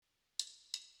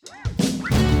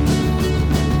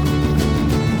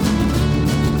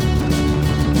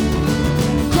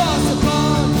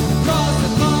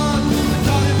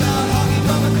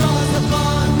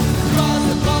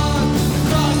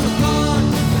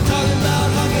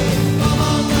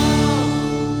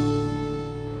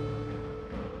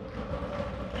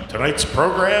Tonight's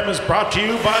program is brought to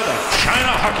you by the China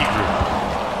Hockey Group.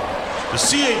 The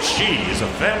CHG is a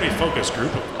family-focused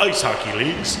group of ice hockey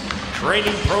leagues,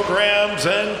 training programs,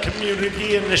 and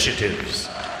community initiatives.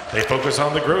 They focus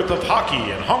on the growth of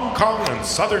hockey in Hong Kong and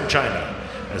southern China,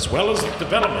 as well as the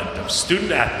development of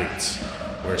student athletes,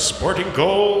 where sporting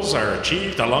goals are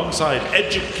achieved alongside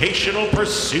educational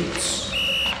pursuits.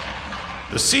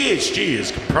 The CHG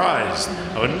is comprised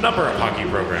of a number of hockey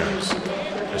programs.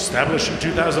 Established in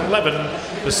 2011,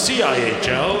 the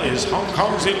CIHL is Hong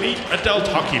Kong's elite adult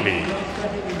hockey league.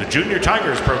 The Junior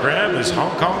Tigers program is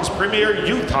Hong Kong's premier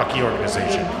youth hockey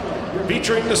organization,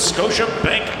 featuring the Scotia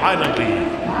Bank Island League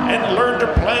and Learn to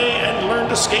Play and Learn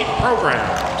to Skate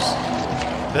programs.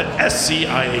 The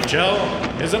SCIHL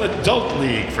is an adult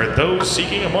league for those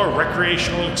seeking a more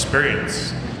recreational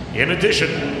experience. In addition,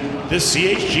 the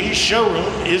CHG showroom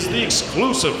is the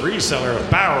exclusive reseller of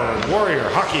Bauer and Warrior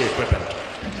hockey equipment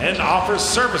and offers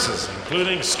services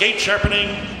including skate sharpening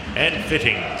and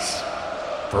fittings.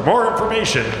 For more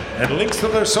information and links to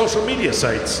their social media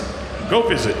sites, go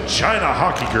visit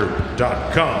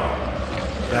ChinaHockeyGroup.com.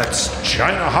 That's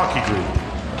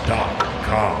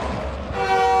ChinaHockeyGroup.com.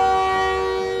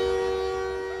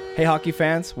 Hey hockey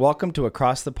fans, welcome to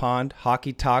Across the Pond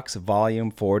Hockey Talks Volume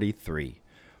 43.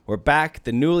 We're back at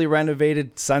the newly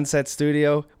renovated Sunset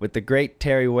Studio with the great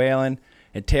Terry Whalen.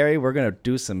 And Terry, we're going to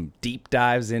do some deep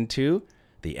dives into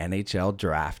the NHL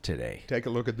draft today. Take a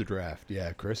look at the draft.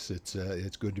 Yeah, Chris, it's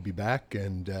good to be back.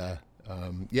 And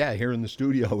here in the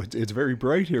studio, it's very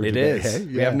bright here It today. is. Hey?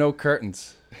 We have no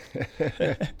curtains.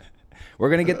 We're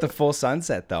going to get the full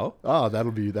sunset, though. Oh,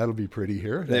 that'll be pretty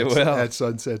here. It will. At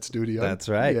Sunset Studio. That's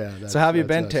right. Yeah. So how have you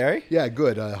been, us. Terry? Yeah,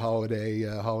 good.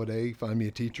 Holiday. Find me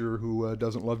a teacher who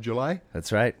doesn't love July.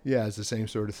 That's right. Yeah, it's the same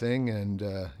sort of thing, and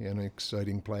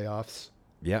exciting playoffs.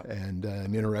 Yeah. And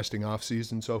an interesting off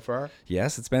season so far.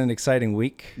 Yes, it's been an exciting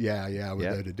week. Yeah,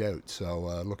 without a doubt.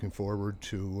 So looking forward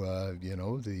to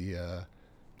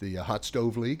the hot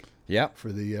stove league. Yeah.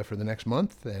 For the next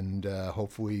month, and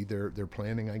hopefully they're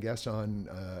planning, I guess, on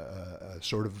a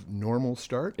sort of normal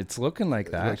start. It's looking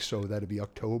like that. So that'd be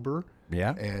October.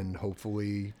 Yeah. And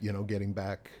hopefully, getting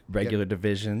back Regular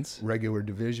divisions.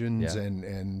 Yeah.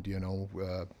 and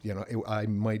I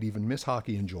might even miss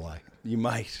hockey in July. You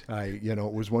might.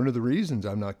 It was one of the reasons,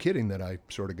 I'm not kidding, that I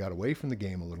sort of got away from the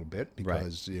game a little bit,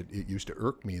 because it used to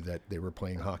irk me that they were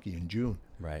playing hockey in June.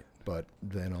 Right. But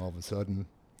then all of a sudden,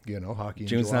 hockey in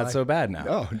June's July. not so bad now.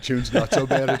 No, June's not so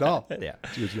bad at all. Yeah.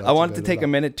 I I wanted to take a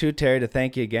minute, too, Terry, to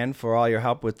thank you again for all your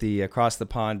help with the Across the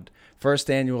Pond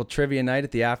first annual trivia night at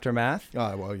the Aftermath.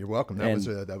 Oh, well, you're welcome.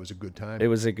 That was a good time. It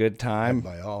was a good time.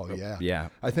 By all, yeah. Yeah.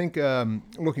 I think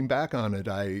looking back on it,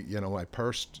 I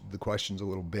parsed the questions a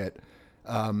little bit.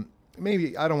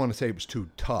 Maybe I don't want to say it was too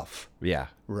tough. Yeah.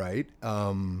 Right.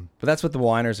 But that's what the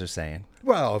whiners are saying.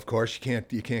 Well, of course you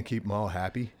can't keep them all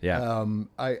happy. Yeah.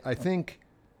 I think,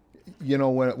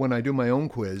 when I do my own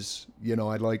quiz,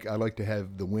 I like to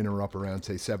have the winner up around,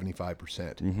 say, 75%.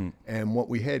 Mm-hmm. And what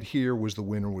we had here was the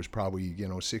winner was probably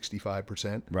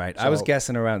 65%. Right. So, I was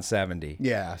guessing around 70.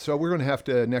 Yeah. So we're going to have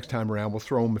to, next time around, we'll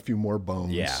throw them a few more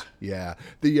bones. Yeah. Yeah.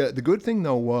 The good thing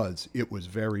though was it was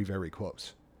very, very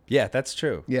close. Yeah, that's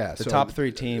true. Yeah, the so top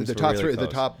three teams. The were top really three,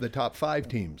 close. the top five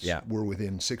teams. Yeah. Were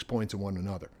within 6 points of one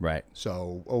another. Right.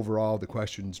 So overall, the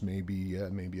questions may be a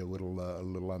little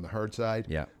on the hard side.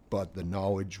 Yeah. But the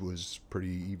knowledge was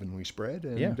pretty evenly spread,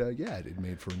 and it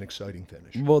made for an exciting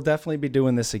finish. We'll definitely be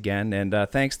doing this again, and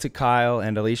thanks to Kyle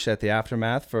and Alicia at the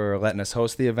Aftermath for letting us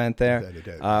host the event there. Without a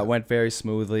doubt, It went very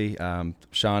smoothly.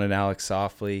 Sean and Alex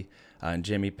Softly and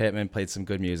Jimmy Pittman played some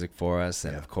good music for us,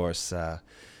 and of course.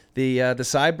 The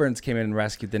Sideburns came in and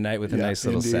rescued the night with a nice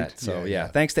little indeed. set. So,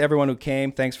 thanks to everyone who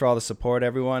came. Thanks for all the support,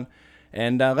 everyone.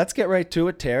 And let's get right to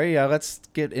it, Terry. Let's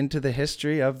get into the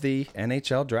history of the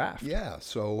NHL draft. Yeah,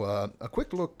 so a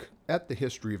quick look at the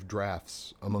history of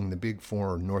drafts among the big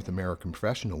four North American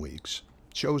professional leagues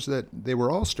shows that they were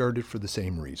all started for the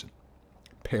same reason: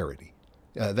 parity.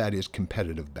 That is,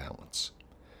 competitive balance.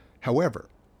 However,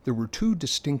 there were two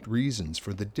distinct reasons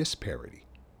for the disparity.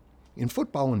 In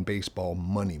football and baseball,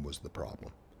 money was the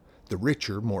problem. The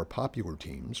richer, more popular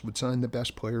teams would sign the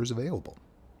best players available.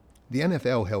 The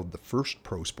NFL held the first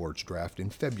pro sports draft in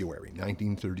February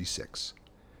 1936.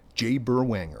 Jay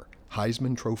Berwanger,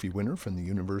 Heisman Trophy winner from the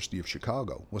University of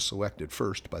Chicago, was selected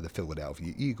first by the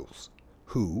Philadelphia Eagles,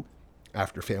 who,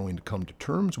 after failing to come to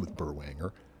terms with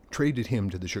Berwanger, traded him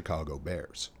to the Chicago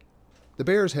Bears. The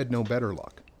Bears had no better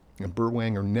luck, and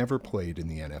Berwanger never played in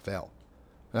the NFL.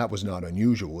 That was not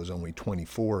unusual, as only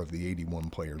 24 of the 81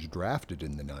 players drafted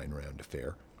in the 9-round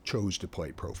affair chose to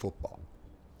play pro football.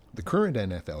 The current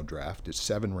NFL draft is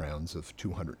 7 rounds of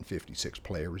 256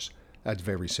 players. That's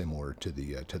very similar to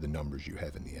the numbers you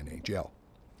have in the NHL.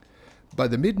 By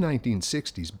the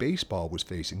mid-1960s, baseball was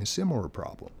facing a similar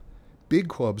problem. Big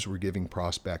clubs were giving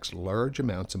prospects large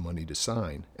amounts of money to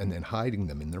sign and then hiding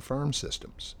them in their farm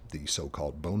systems, the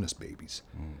so-called bonus babies.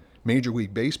 Major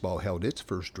League Baseball held its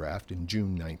first draft in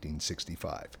June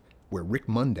 1965, where Rick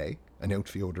Monday, an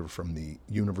outfielder from the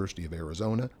University of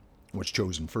Arizona, was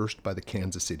chosen first by the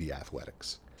Kansas City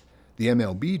Athletics. The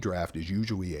MLB draft is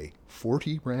usually a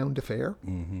 40-round affair.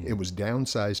 It was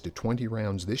downsized to 20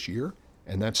 rounds this year,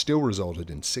 and that still resulted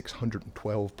in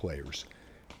 612 players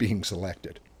being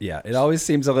selected. Yeah, it always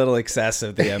seems a little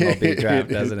excessive, the MLB draft,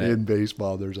 doesn't it? In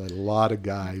baseball, there's a lot of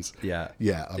guys. Yeah.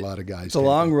 Yeah, a lot of guys. It's a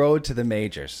long road to the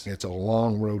majors. It's a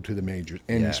long road to the majors.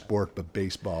 Any Yeah. sport, but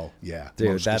baseball, yeah. Dude,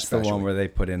 most that's the one especially. where they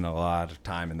put in a lot of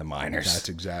time in the minors. That's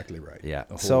exactly right. Yeah.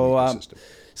 The whole So, ecosystem.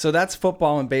 so that's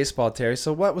football and baseball, Terry.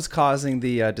 So what was causing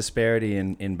the disparity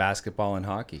in basketball and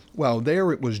hockey? Well,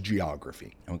 there it was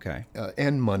geography Okay.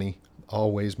 and money.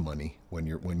 Always money when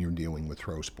you're dealing with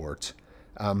throw sports.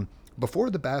 Before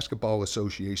the Basketball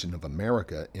Association of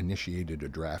America initiated a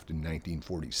draft in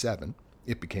 1947,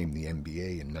 it became the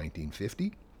NBA in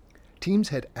 1950. Teams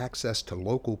had access to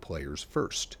local players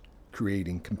first,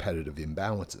 creating competitive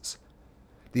imbalances.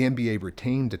 The NBA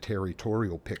retained a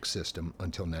territorial pick system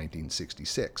until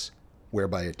 1966,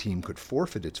 whereby a team could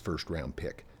forfeit its first-round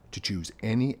pick to choose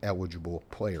any eligible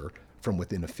player from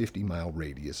within a 50-mile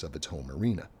radius of its home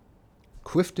arena.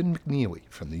 Clifton McNeely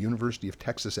from the University of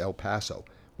Texas, El Paso,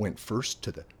 went first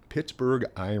to the Pittsburgh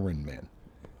Ironmen,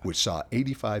 which saw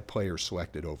 85 players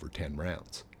selected over 10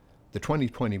 rounds. The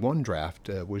 2021 draft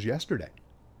was yesterday,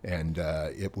 and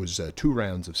it was 2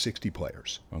 rounds of 60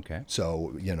 players. Okay.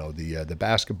 So, the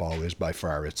basketball is by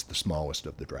far, it's the smallest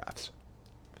of the drafts.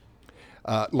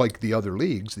 Like the other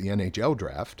leagues, the NHL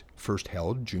draft, first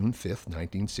held June 5th,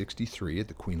 1963 at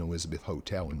the Queen Elizabeth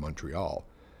Hotel in Montreal,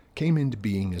 came into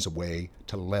being as a way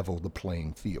to level the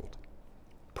playing field.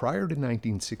 Prior to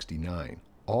 1969,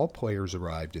 all players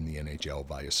arrived in the NHL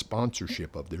via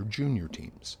sponsorship of their junior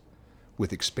teams.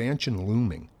 With expansion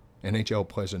looming, NHL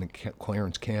President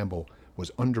Clarence Campbell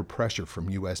was under pressure from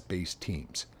U.S.-based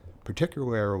teams,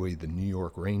 particularly the New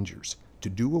York Rangers, to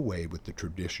do away with the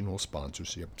traditional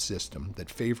sponsorship system that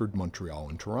favored Montreal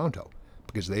and Toronto,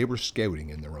 because they were scouting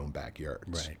in their own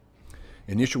backyards. Right.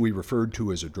 Initially referred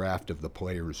to as a draft of the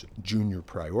players' junior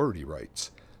priority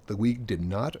rights, the league did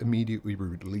not immediately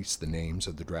release the names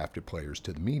of the drafted players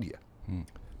to the media.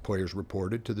 Players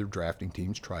reported to their drafting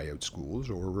team's tryout schools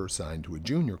or were assigned to a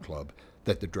junior club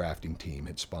that the drafting team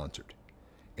had sponsored.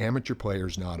 Amateur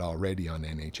players not already on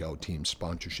NHL team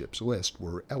sponsorships list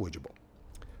were eligible.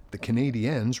 The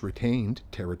Canadiens retained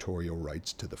territorial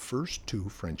rights to the first 2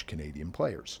 French-Canadian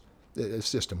players, a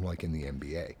system like in the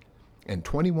NBA, and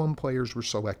 21 players were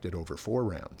selected over 4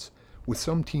 rounds, with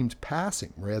some teams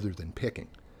passing rather than picking.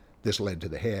 This led to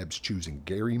the Habs choosing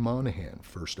Gary Monahan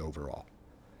first overall.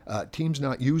 Teams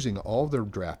not using all their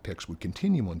draft picks would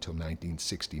continue until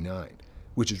 1969,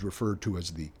 which is referred to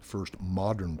as the first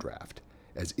modern draft,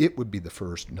 as it would be the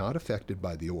first not affected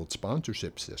by the old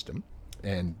sponsorship system,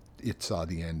 and it saw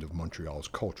the end of Montreal's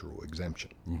cultural exemption.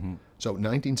 So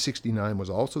 1969 was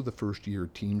also the first year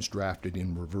teams drafted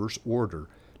in reverse order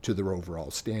to their overall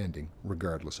standing,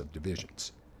 regardless of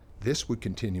divisions. This would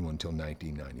continue until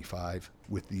 1995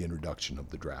 with the introduction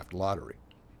of the draft lottery.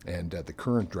 And the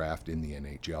current draft in the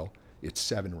NHL, it's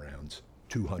 7 rounds,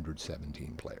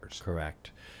 217 players. Correct.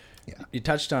 Yeah. You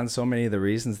touched on so many of the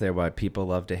reasons there why people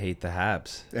love to hate the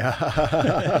Habs.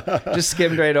 Just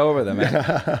skimmed right over them.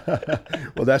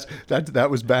 Well, that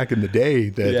was back in the day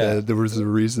that there was the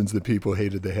reasons that people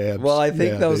hated the Habs. Well, I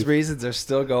think those reasons are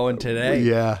still going today.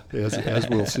 Yeah, as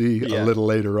we'll see a little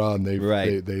later on,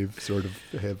 they've sort of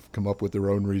have come up with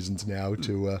their own reasons now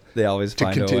to They always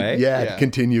find a way. to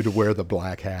continue to wear the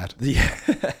black hat. Yeah.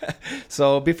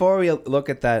 So before we look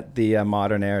at the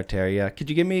modern era, Terry, could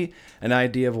you give me an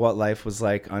idea of what life was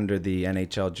like under the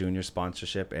NHL junior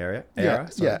sponsorship era?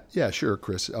 Yeah, sure,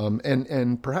 Chris.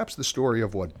 And perhaps the story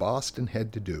of what Boston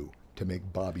had to do to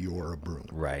make Bobby Orr a Bruin.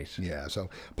 Right. Yeah. So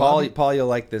Paul, you'll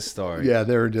like this story. Yeah,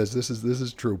 there it is. This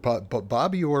is true. But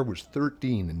Bobby Orr was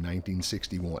 13 in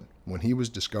 1961 when he was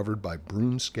discovered by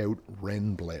Bruin scout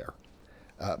Ren Blair.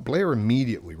 Blair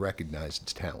immediately recognized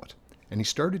his talent, and he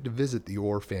started to visit the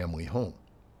Orr family home.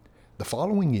 The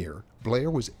following year, Blair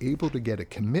was able to get a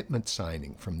commitment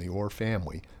signing from the Orr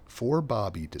family for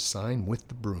Bobby to sign with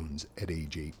the Bruins at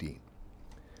age 18.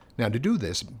 Now, to do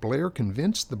this, Blair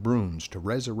convinced the Bruins to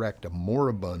resurrect a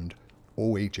moribund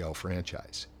OHL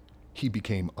franchise. He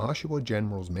became Oshawa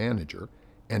Generals manager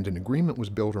and an agreement was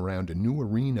built around a new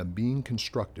arena being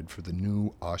constructed for the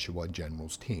new Oshawa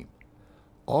Generals team.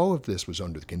 All of this was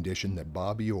under the condition that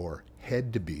Bobby Orr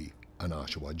had to be an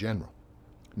Oshawa General.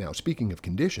 Now, speaking of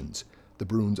conditions, the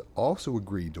Bruins also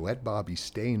agreed to let Bobby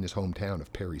stay in his hometown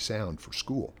of Parry Sound for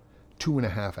school,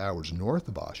 2.5 hours north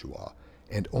of Oshawa,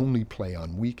 and only play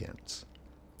on weekends.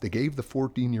 They gave the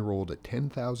 14-year-old a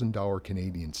 $10,000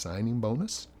 Canadian signing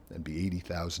bonus, that'd be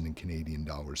 $80,000 in Canadian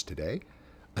dollars today,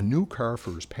 a new car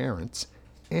for his parents,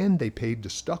 and they paid to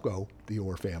stucco the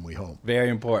Orr family home. Very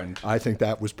important. I think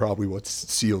that was probably what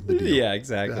sealed the deal. Yeah,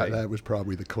 exactly. That was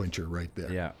probably the clincher right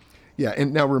there. Yeah. Yeah,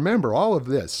 and now remember, all of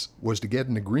this was to get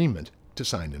an agreement to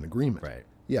sign an agreement. Right.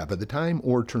 Yeah, by the time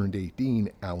Orr turned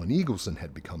 18, Alan Eagleson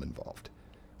had become involved.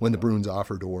 When the Bruins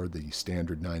offered Orr the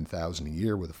standard $9,000 a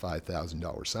year with a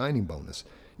 $5,000 signing bonus,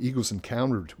 Eagleson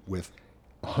countered with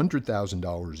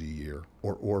 $100,000 a year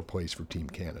or Orr plays for Team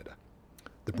Canada.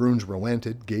 The Bruins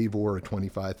relented, gave Orr a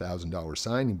 $25,000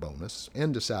 signing bonus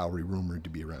and a salary rumored to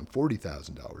be around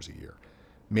 $40,000 a year,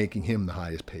 making him the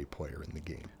highest paid player in the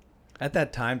game. At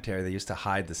that time, Terry, they used to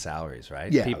hide the salaries,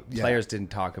 right? Yeah, Players didn't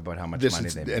talk about how much money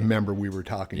they made. Remember, we were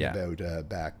talking Yeah. about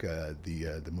back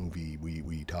the movie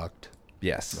we talked.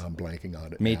 Yes. I'm blanking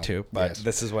on it. Me now. too, but Yes.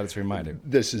 this is what it's reminded.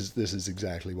 This is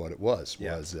exactly what it was.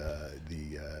 Yeah.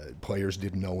 The players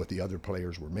didn't know what the other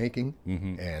players were making,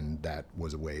 and that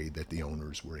was a way that the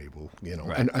owners were able,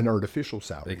 Right. an artificial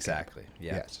salary. Exactly.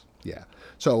 Yeah. Yes. Yeah.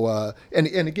 So and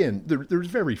again, there's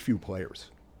very few players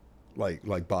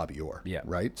like Bobby Orr. Yeah.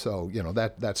 Right. So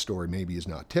that story maybe is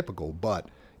not typical, but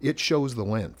it shows the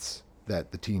lengths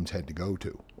that the teams had to go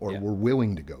to or Yeah. were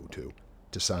willing to go to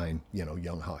sign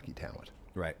young hockey talent.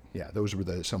 Right. Yeah, those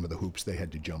were some of the hoops they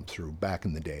had to jump through back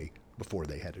in the day before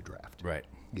they had a draft. Right.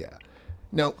 Yeah.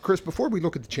 Now, Chris, before we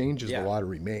look at the changes Yeah. the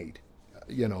lottery made,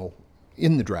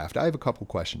 in the draft, I have a couple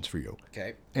questions for you.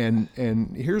 Okay. And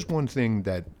here's one thing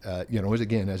that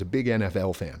as a big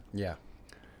NFL fan, Yeah.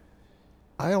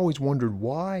 I always wondered,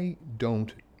 why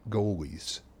don't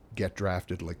goalies get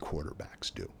drafted like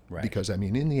quarterbacks do? Right. Because in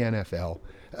the NFL,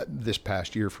 this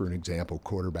past year, for an example,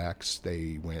 quarterbacks,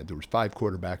 there was 5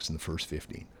 quarterbacks in the first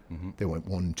 15. They went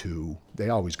 1-2. They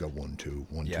always go 1-2,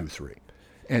 1-2-3.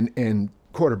 And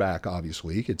quarterback,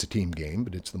 obviously, it's a team game,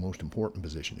 but it's the most important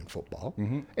position in football.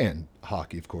 And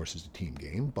hockey, of course, is a team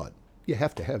game, but you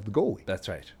have to have the goalie. That's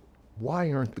right.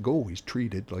 Why aren't the goalies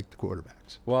treated like the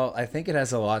quarterbacks? Well, I think it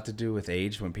has a lot to do with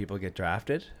age when people get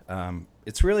drafted.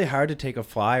 It's really hard to take a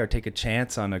fly or take a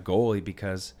chance on a goalie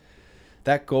because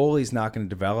that goalie's not going to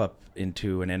develop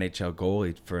into an NHL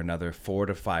goalie for another 4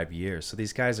 to 5 years. So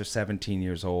these guys are 17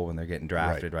 years old when they're getting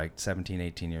drafted, right? 17,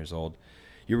 18 years old.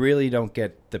 You really don't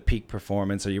get the peak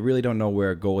performance, or you really don't know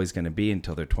where a goalie's going to be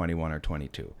until they're 21 or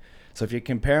 22. So if you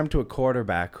compare him to a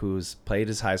quarterback who's played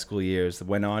his high school years,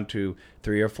 went on to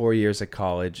 3 or 4 years at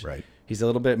college, right.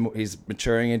 He's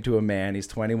maturing into a man. He's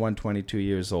 21, 22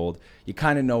 years old. You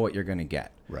kind of know what you're going to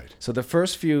get. Right. So the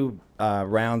first few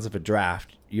rounds of a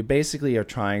draft, you basically are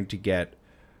trying to get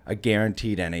a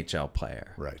guaranteed NHL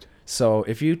player. Right. So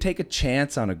if you take a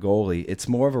chance on a goalie, it's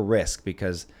more of a risk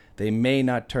because they may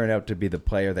not turn out to be the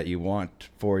player that you want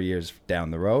 4 years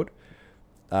down the road.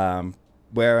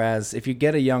 Whereas if you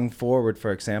get a young forward,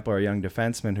 for example, or a young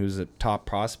defenseman who's a top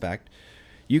prospect,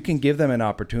 you can give them an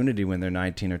opportunity when they're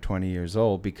 19 or 20 years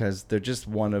old because they're just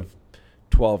one of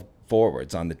 12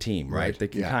 forwards on the team, right? They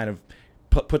can kind of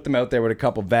put them out there with a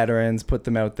couple veterans, put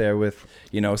them out there with,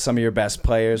 some of your best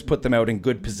players, put them out in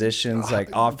good positions like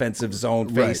offensive zone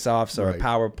face-offs or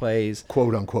power plays.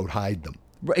 Quote unquote, hide them.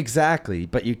 Exactly,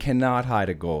 but you cannot hide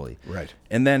a goalie. Right.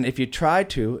 And then if you try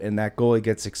to, and that goalie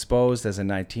gets exposed as a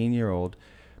 19-year-old,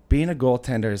 being a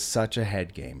goaltender is such a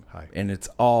head game. And it's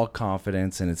all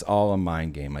confidence and it's all a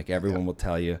mind game. Like everyone will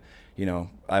tell you,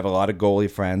 I have a lot of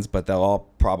goalie friends, but they'll all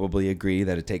probably agree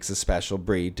that it takes a special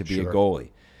breed to be a goalie.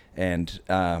 And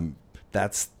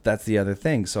that's the other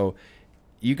thing. So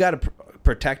you got to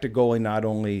protect a goalie not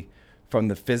only from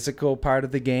the physical part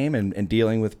of the game and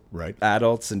dealing with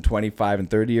adults and 25 and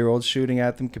 30-year-olds shooting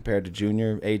at them compared to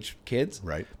junior age kids,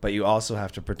 but you also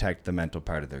have to protect the mental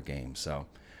part of their game. So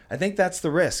I think that's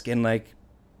the risk. And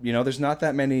there's not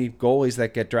that many goalies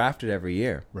that get drafted every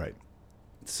year. Right.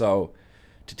 So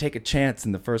to take a chance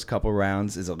in the first couple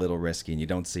rounds is a little risky, and you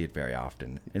don't see it very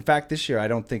often. In fact, this year, I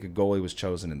don't think a goalie was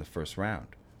chosen in the first round.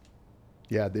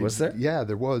 Yeah. Was there? Yeah,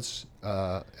 there was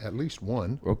at least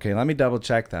one. Okay, let me double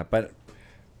check that. But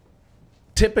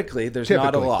typically, there's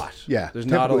not a lot. Yeah. There's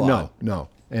not a lot. No.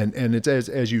 And it's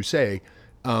as you say,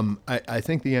 I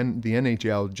think the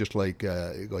NHL, just like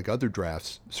other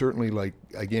drafts, certainly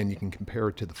again, you can compare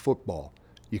it to the football.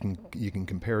 You can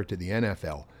compare it to the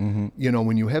NFL. You know,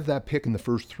 when you have that pick in the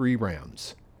first 3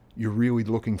 rounds, you're really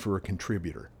looking for a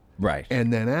contributor. Right.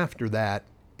 And then after that,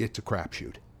 it's a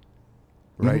crapshoot.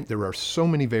 Right? There are so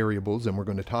many variables, and we're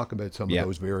going to talk about some of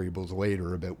those variables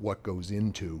later about what goes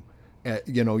into.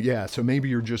 You know, so maybe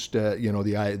you're just, you know,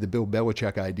 the Bill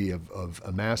Belichick idea of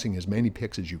amassing as many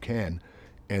picks as you can,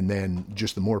 and then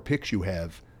just the more picks you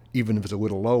have, even if it's a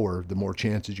little lower, the more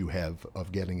chances you have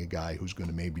of getting a guy who's going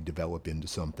to maybe develop into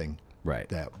something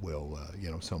that will, you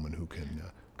know, someone who can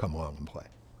come along and play.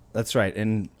 That's right.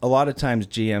 And a lot of times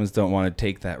GMs don't want to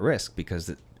take that risk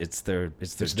because it's their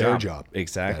job.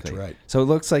 Exactly. That's right. So it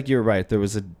looks like you're right. There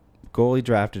was a goalie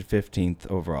drafted 15th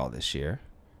overall this year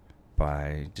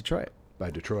by Detroit.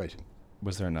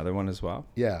 Was there another one as well?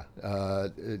 Yeah.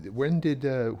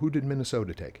 Who did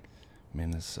Minnesota take?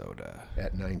 Minnesota.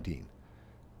 At 19.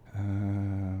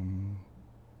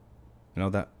 No,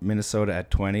 that Minnesota at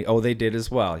 20. Oh, they did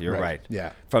as well. You're right.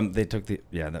 Yeah.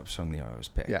 That was from the Oilers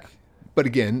pick. Yeah. But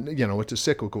again, you know, it's a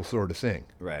cyclical sort of thing.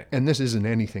 Right. And this isn't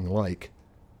anything like,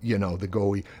 you know, the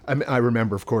goalie. I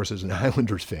remember, of course, as an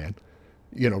Islanders fan,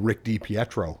 you know, Rick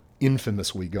DiPietro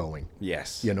infamously going.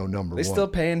 Yes. You know, number They one. still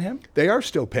paying him? They are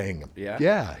still paying him. Yeah.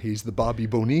 Yeah. He's the Bobby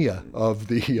Bonilla of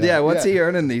the. What's he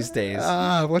earning these days?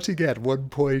 What's he get?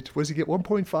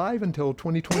 1.5 until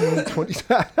 2020?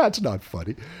 That's not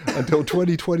funny. Until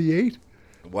 2028?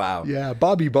 Wow. Yeah,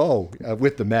 Bobby Bo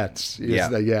with the Mets.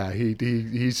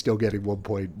 He's still getting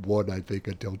 1.1, I think,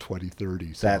 until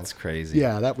 2030. So, that's crazy.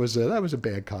 Yeah, that was a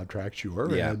bad contract,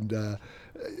 sure. Yeah. And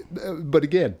but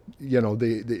again, you know,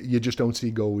 you just don't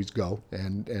see goalies go.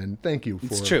 And thank you for.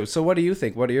 It's true. So what do you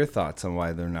think? What are your thoughts on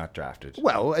why they're not drafted?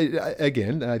 Well,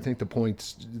 again, I think the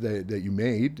points that you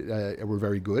made were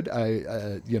very good.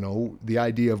 You know, the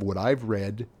idea of what I've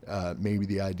read, maybe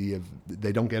the idea of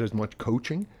they don't get as much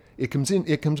coaching. It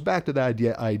comes back to the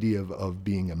idea of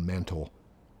being a mental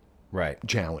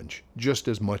challenge just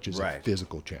as much as a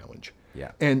physical challenge.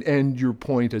 Yeah. And your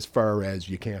point as far as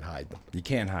you can't hide them. You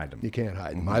can't hide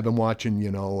them. I've been watching,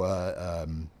 you know,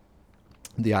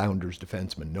 the Islanders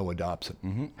defenseman, Noah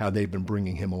Dobson, how they've been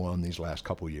bringing him along these last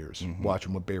couple of years,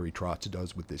 watching what Barry Trotz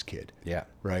does with this kid. Yeah.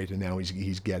 Right. And now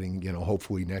he's getting, you know,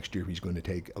 hopefully next year he's going to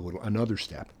take another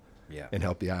step. Yeah. And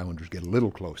help the Islanders get a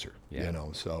little closer, Yeah. you know.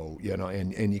 So, you know,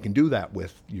 and you can do that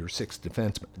with your 6th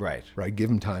defenseman. Right.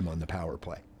 Give him time on the power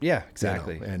play. Yeah,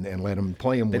 exactly. You know, and let him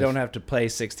play him They with... don't have to play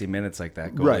 60 minutes like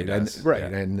that goalie does.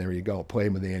 And there you go. Play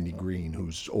him with Andy Green,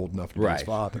 who's old enough to be his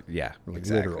father. Yeah, like,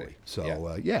 exactly. Literally.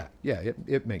 So,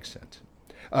 it makes sense.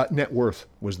 Net Worth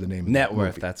was the name of Net that Worth,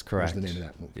 movie. that's correct. Was the name of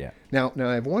that movie. Yeah. Now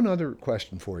I have one other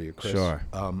question for you, Chris. Sure.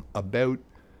 About,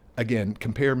 again,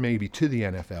 compare maybe to the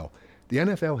NFL. The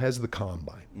NFL has the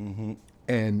Combine,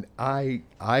 and I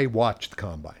watched the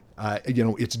Combine. You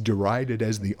know, it's derided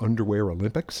as the underwear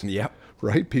Olympics. Yep.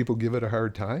 Right? People give it a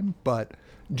hard time. But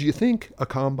do you think a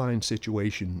Combine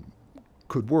situation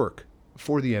could work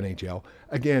for the NHL?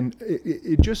 Again,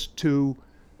 it just to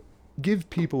give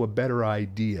people a better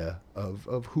idea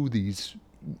of who these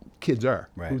kids are,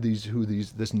 Right. who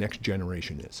this next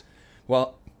generation is.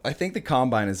 Well, I think the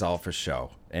Combine is all for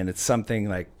show, and it's something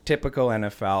like typical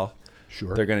NFL.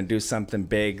 Sure. They're going to do something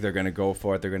big. They're going to go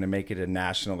for it. They're going to make it a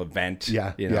national event.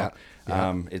 Yeah, You know,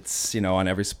 yeah. It's, you know, on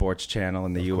every sports channel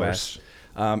in the U.S.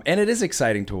 course. And it is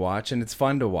exciting to watch, and it's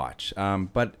fun to watch.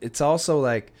 But it's also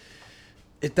like,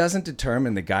 it doesn't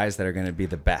determine the guys that are going to be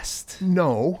the best.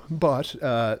 No, but,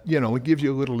 you know, it gives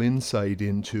you a little insight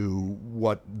into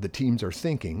what the teams are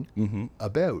thinking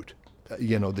about,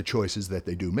 you know, the choices that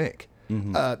they do make.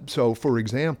 So, for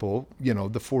example, you know,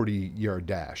 the 40-yard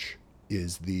dash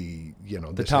is the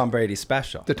Tom Brady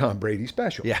special. The Tom Brady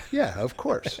special. Yeah. Yeah, of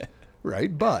course.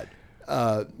 Right. But,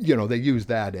 you know, they use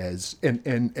that as,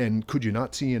 and could you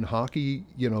not see in hockey,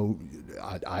 you know,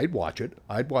 I'd watch it.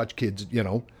 I'd watch kids, you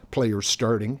know, players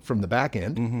starting from the back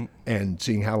end and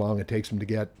seeing how long it takes them to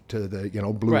get to the, you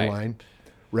know, blue line,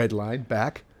 red line,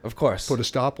 back. Of course. Put a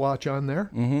stopwatch on there.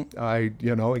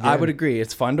 Again, I would agree.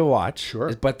 It's fun to watch.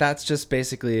 Sure. But that's just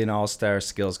basically an all-star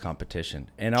skills competition.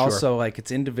 And also, like,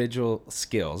 it's individual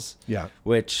skills. Yeah.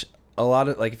 Which a lot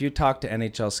of, like, if you talk to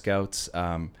NHL scouts,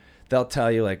 they'll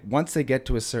tell you, like, once they get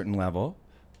to a certain level,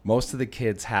 most of the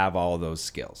kids have all of those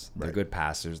skills. They're Right. good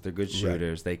passers. They're good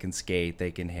shooters. They can skate.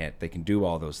 They can hit. They can do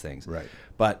all those things. Right.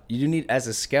 But you need, as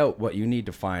a scout, what you need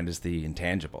to find is the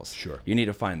intangibles. Sure. You need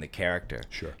to find the character.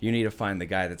 Sure. You need to find the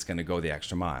guy that's going to go the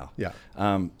extra mile. Yeah.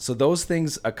 So those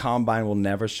things a Combine will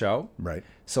never show. Right.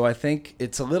 So I think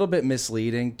it's a little bit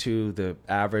misleading to the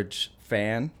average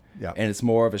fan. Yeah. And it's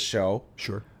more of a show.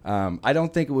 Sure. I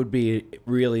don't think it would be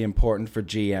really important for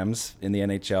GMs in the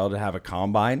NHL to have a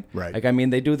combine. Right. Like, I mean,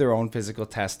 they do their own physical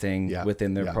testing Yeah.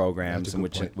 within their Yeah. programs That's a and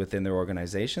good point. within their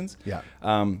organizations. Yeah.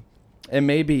 And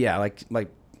maybe, yeah, like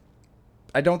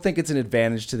I don't think it's an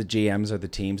advantage to the GMs or the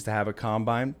teams to have a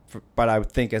combine, but I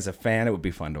would think as a fan it would be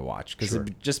fun to watch because Sure.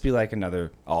 it'd just be like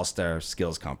another all-star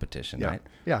skills competition, Yeah. right?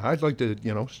 Yeah. I'd like to,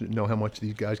 know how much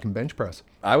these guys can bench press.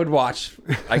 I would watch.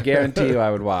 I guarantee you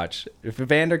I would watch. If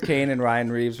Evander Kane and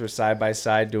Ryan Reeves were side by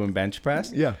side doing bench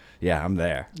press, Yeah. yeah, I'm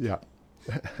there. Yeah.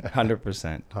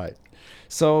 100%. Hi.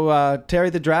 So, Terry,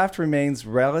 the draft remains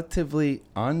relatively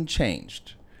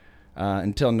unchanged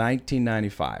until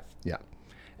 1995 Yeah.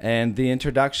 and the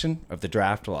introduction of the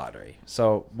draft lottery.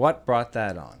 So what brought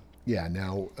that on? Yeah.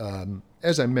 Now,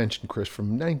 as I mentioned, Chris,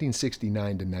 from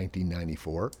 1969 to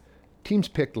 1994, teams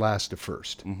picked last to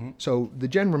first. So the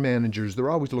general managers, they're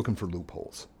always looking for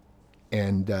loopholes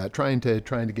and trying to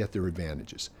get their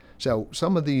advantages. So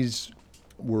some of these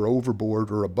were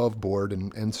overboard or above board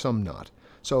and some not.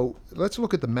 So let's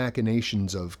look at the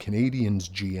machinations of Canadiens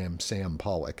GM Sam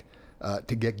Pollock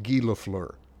to get Guy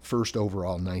Lafleur, first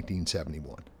overall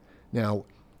 1971. Now,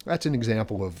 that's an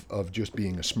example of just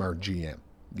being a smart GM,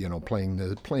 playing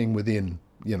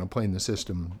the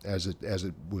system as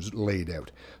it was laid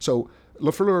out. So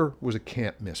Lafleur was a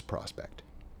can't-miss prospect,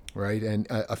 right? And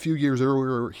a few years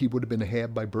earlier, he would have been a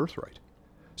Hab by birthright.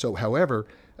 So, however,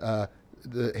 the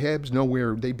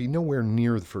Habs they'd be nowhere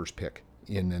near the first pick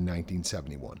in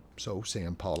 1971. So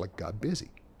Sam Pollock got busy.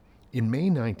 In May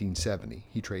 1970,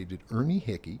 he traded Ernie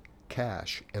Hickey,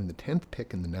 cash, and the 10th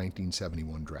pick in the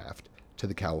 1971 draft to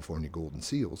the California Golden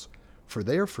Seals for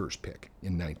their first pick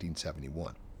in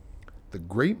 1971. The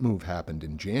great move happened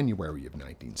in January of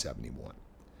 1971.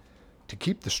 To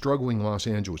keep the struggling Los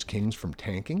Angeles Kings from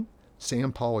tanking,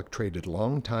 Sam Pollock traded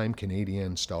longtime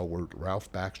Canadian stalwart Ralph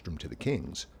Backstrom to the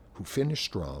Kings, who finished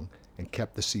strong and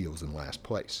kept the Seals in last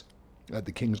place.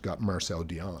 The Kings got Marcel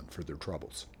Dion for their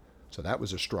troubles. So that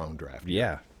was a strong draft.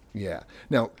 Yeah. Yeah.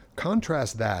 Now,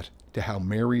 contrast that to how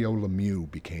Mario Lemieux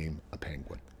became a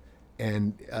Penguin.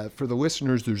 And for the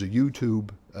listeners, there's a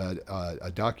YouTube,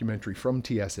 a documentary from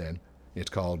TSN. It's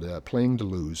called Playing to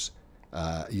Lose.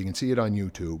 You can see it on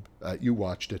YouTube. You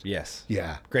watched it. Yes.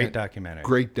 Yeah. Great documentary.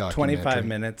 Great documentary. 25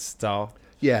 minutes, it's all.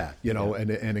 Yeah,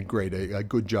 and a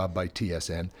good job by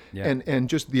TSN. Yeah. And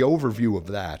just the overview of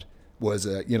that was,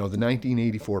 the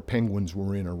 1984 Penguins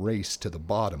were in a race to the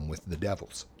bottom with the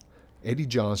Devils. Eddie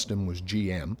Johnston was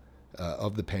GM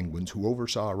of the Penguins, who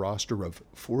oversaw a roster of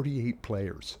 48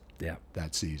 players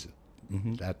that season.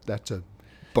 That's a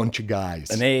bunch of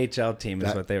guys. An AHL team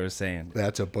is what they were saying.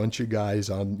 That's a bunch of guys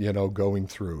on, going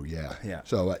through, yeah. Yeah.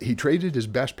 So he traded his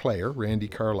best player, Randy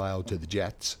Carlyle, to the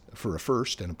Jets for a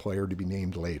first and a player to be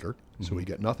named later. So he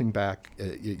got nothing back,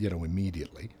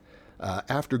 immediately.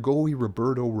 After goalie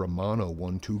Roberto Romano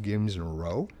won 2 games in a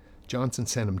row, Johnson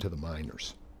sent him to the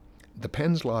minors. The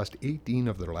Pens lost 18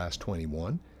 of their last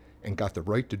 21 and got the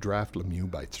right to draft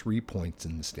Lemieux by 3 points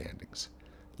in the standings.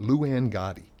 Lou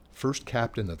Gotti, first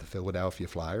captain of the Philadelphia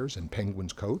Flyers and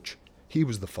Penguins coach, he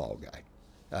was the fall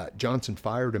guy. Johnson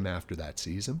fired him after that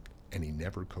season, and he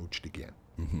never coached again.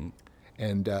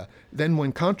 And then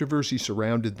when controversy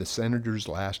surrounded the Senators'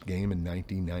 last game in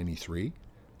 1993,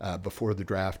 before the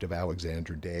draft of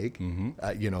Alexander Daig,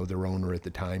 their owner at the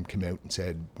time came out and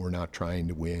said, "We're not trying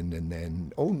to win." And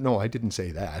then, "Oh no, I didn't say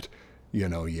that."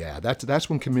 That's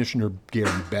when Commissioner Gary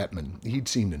Bettman, he'd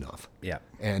seen enough. Yeah.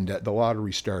 And the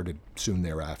lottery started soon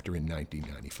thereafter in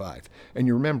 1995. And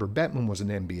you remember, Bettman was an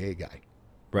NBA guy.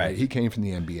 Right. He came from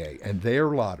the NBA. And their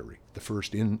lottery, the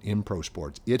first in pro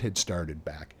sports, it had started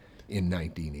back in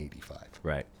 1985.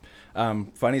 Right.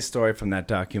 Funny story from that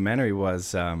documentary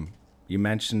was you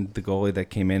mentioned the goalie that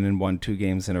came in and won 2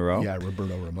 games in a row. Yeah,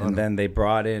 Roberto Romano. And then they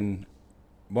brought in,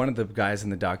 one of the guys in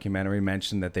the documentary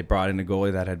mentioned that they brought in a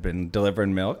goalie that had been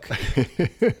delivering milk.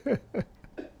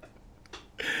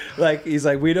 He's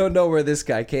like, we don't know where this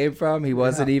guy came from. He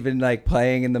wasn't even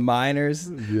playing in the minors.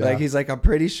 Yeah. He's like, I'm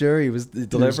pretty sure he was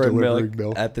delivering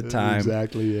milk at the time.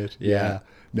 Exactly it. Yeah.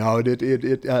 No,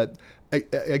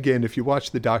 again, if you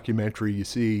watch the documentary, you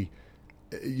see,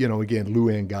 again, Lou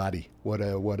Gotti, what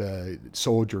a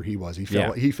soldier he was. He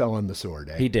fell on the sword.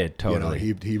 Eh? He did, totally.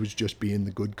 He was just being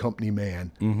the good company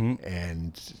man.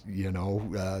 And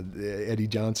Eddie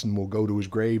Johnson will go to his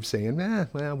grave saying,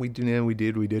 we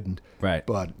did, we didn't. Right.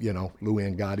 But Lou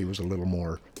Gotti was a little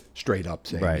more straight up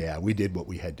saying, Right. yeah, we did what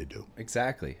we had to do.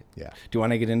 Exactly. Yeah. Do you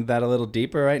want to get into that a little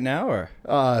deeper right now, or?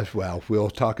 Well, we'll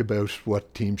talk about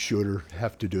what teams should or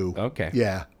have to do. Okay.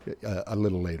 Yeah, a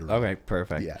little later. on. Okay,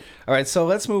 perfect. Yeah. All right, so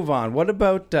let's move on. What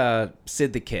about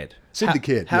Sid the Kid? Sid the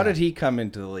Kid, How yeah. did he come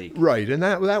into the league? Right, and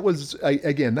that was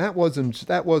again that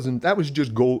was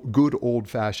just good old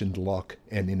fashioned luck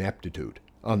and ineptitude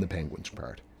on the Penguins'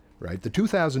 part. Right, the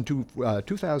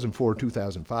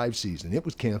 2004-2005 season, it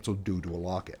was canceled due to a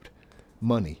lockout.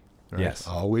 Money, right? Yes.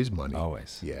 Always money.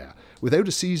 Always. Yeah, without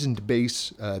a season to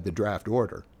base the draft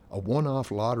order, a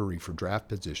one-off lottery for draft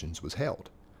positions was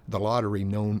held. The lottery,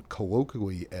 known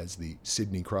colloquially as the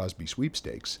Sidney Crosby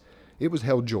Sweepstakes, it was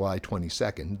held July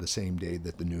 22nd, the same day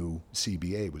that the new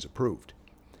CBA was approved.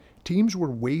 Teams were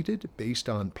weighted based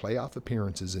on playoff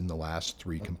appearances in the last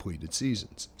 3 completed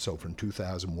seasons, so from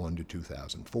 2001 to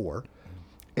 2004,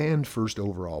 and first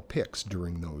overall picks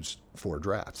during those 4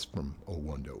 drafts from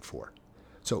 01 to 04.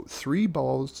 So 3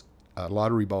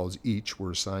 lottery balls each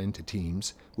were assigned to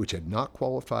teams which had not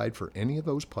qualified for any of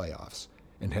those playoffs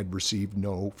and had received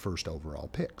no first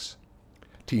overall picks.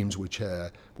 Teams which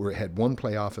had 1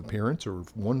 playoff appearance or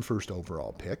 1 first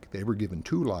overall pick, they were given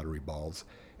 2 lottery balls,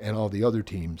 and all the other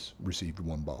teams received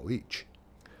 1 ball each.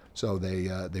 So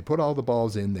they put all the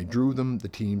balls in, they drew the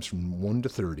teams from 1 to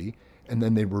 30, and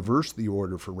then they reversed the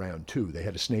order for round 2. They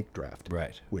had a snake draft,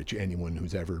 Right. which anyone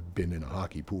who's ever been in a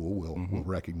hockey pool will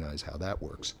recognize how that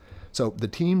works. So the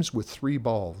teams with 3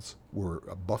 balls were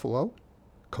Buffalo,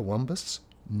 Columbus,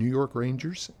 New York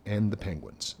Rangers, and the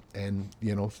Penguins. And,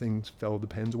 things fell the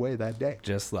Pens' way that day.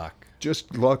 Just luck.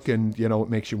 Just luck, and, it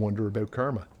makes you wonder about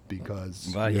karma.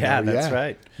 Because Well, yeah, that's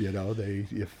right.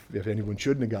 If anyone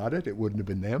shouldn't have got it, it wouldn't have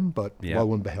been them. But Yeah.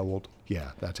 lo and behold,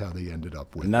 that's how they ended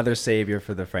up with Another savior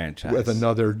for the franchise. with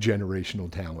another generational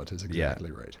talent. Is exactly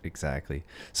Yeah, right. Exactly.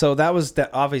 So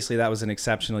obviously that was an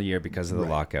exceptional year because of the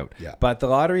lockout. Yeah. But the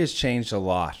lottery has changed a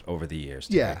lot over the years.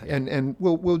 Yeah, and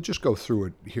we'll just go through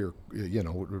it here,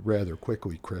 rather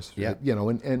quickly, Chris. Yeah.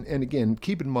 And again,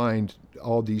 keep in mind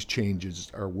all these changes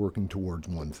are working towards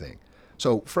one thing.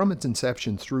 So from its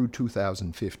inception through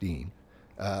 2015,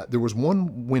 there was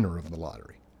one winner of the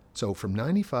lottery. So from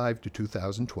 95 to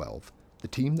 2012, the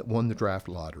team that won the draft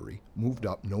lottery moved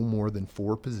up no more than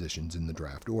 4 positions in the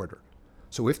draft order.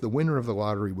 So if the winner of the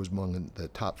lottery was among the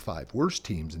top 5 worst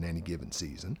teams in any given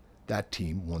season, that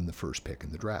team won the first pick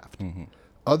in the draft. Mm-hmm.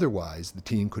 Otherwise, the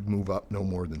team could move up no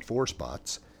more than 4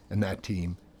 spots, and that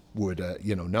team would,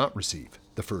 not receive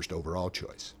the first overall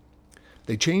choice.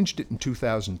 They changed it in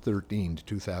 2013 to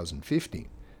 2015.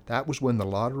 That was when the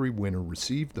lottery winner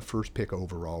received the first pick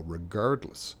overall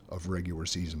regardless of regular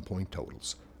season point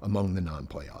totals among the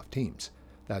non-playoff teams.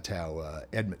 That's how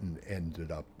Edmonton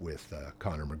ended up with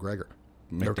Conor McGregor.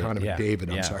 Or Conor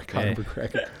McDavid, I'm sorry, Conor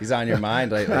McGregor. He's on your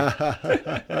mind lately.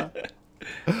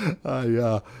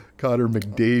 Conor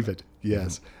McDavid,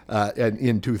 yes, and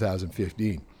in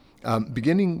 2015.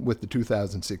 Beginning with the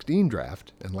 2016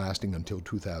 draft and lasting until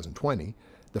 2020,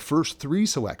 the first 3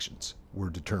 selections were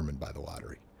determined by the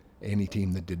lottery. Any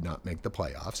team that did not make the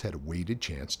playoffs had a weighted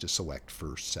chance to select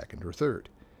first, second, or third.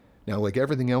 Now, like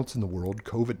everything else in the world,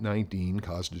 COVID-19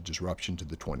 caused a disruption to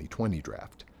the 2020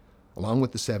 draft. Along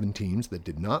with the 7 teams that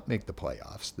did not make the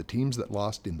playoffs, the teams that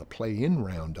lost in the play-in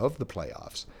round of the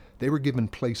playoffs, they were given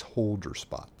placeholder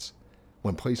spots.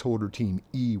 When placeholder team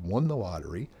E won the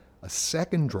lottery, a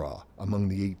second draw among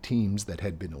the 8 teams that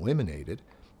had been eliminated,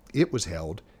 it was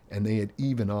held, and they had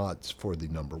even odds for the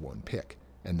number 1 pick.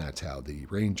 And that's how the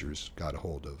Rangers got a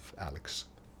hold of Alex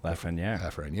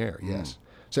Lafreniere, yes.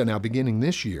 So now, beginning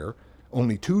this year,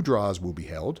 only 2 draws will be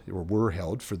held, or were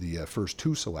held, for the first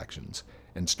 2 selections.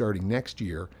 And starting next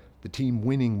year, the team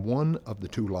winning one of the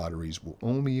 2 lotteries will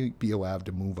only be allowed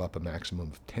to move up a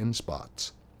maximum of 10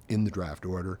 spots in the draft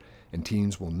order, and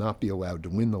teams will not be allowed to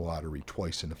win the lottery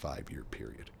twice in a 5-year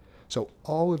period. So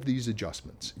all of these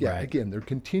adjustments, again, they're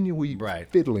continually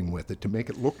fiddling with it to make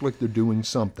it look like they're doing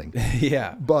something.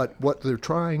 Yeah. But what they're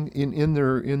trying, in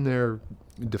their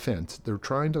defense, they're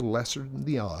trying to lessen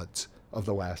the odds of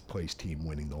the last place team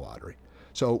winning the lottery.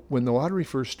 So when the lottery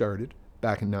first started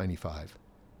back in 95,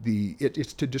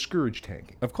 it's to discourage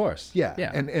tanking. Of course. Yeah.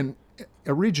 And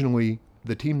originally,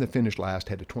 the team that finished last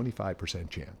had a 25%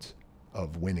 chance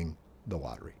of winning the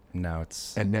lottery. Now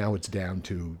it's down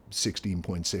to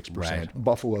 16.6%. Right.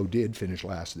 Buffalo did finish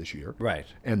last this year. Right.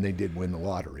 And they did win the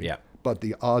lottery. Yeah. But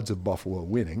the odds of Buffalo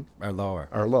winning are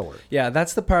lower. Yeah,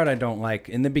 that's the part I don't like.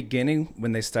 In the beginning,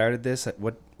 when they started this,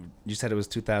 what you said it was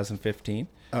 2015?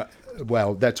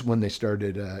 Well, that's when they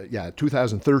started.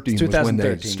 2013 was when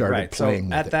they started right. playing.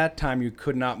 So at that time, you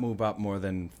could not move up more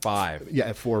than 5.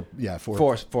 four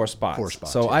Spots. 4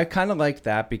 spots. So yeah. I kind of like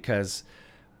that because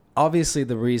obviously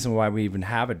the reason why we even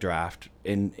have a draft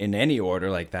in any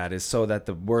order like that is so that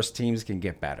the worst teams can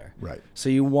get better. Right. So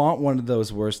you want one of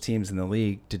those worst teams in the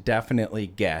league to definitely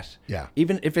get. Yeah.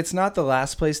 Even if it's not the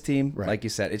last place team, Right. like you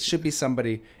said, it should be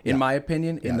somebody, in my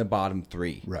opinion, in the bottom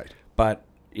 3. Right. But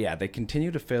yeah, they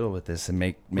continue to fiddle with this and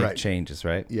make Right. changes,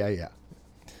 right? Yeah.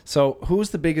 So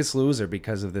who's the biggest loser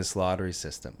because of this lottery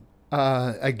system?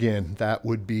 Again, that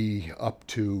would be up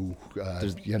to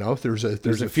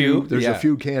there's a few, a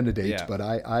few candidates, Yeah. but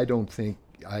I don't think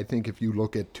I think if you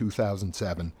look at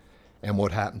 2007 and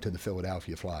what happened to the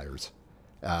Philadelphia Flyers,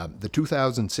 the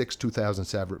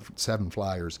 2006-2007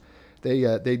 Flyers,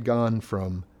 they'd gone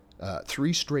from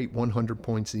 3 straight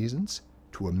 100-point seasons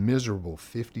to a miserable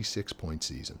 56-point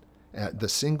season.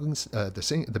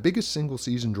 The biggest single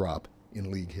season drop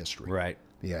in league history. Right.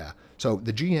 Yeah. So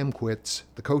the GM quits,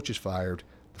 the coach is fired,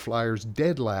 the Flyers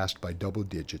dead last by double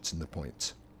digits in the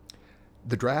points.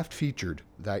 The draft featured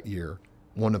that year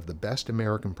one of the best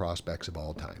American prospects of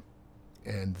all time.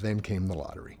 And then came the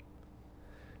lottery,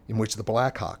 in which the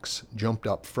Blackhawks jumped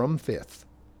up from 5th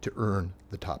to earn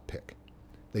the top pick.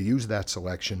 They used that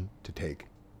selection to take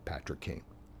Patrick Kane,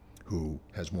 who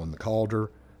has won the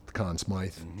Calder, the Conn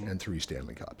Smythe, and 3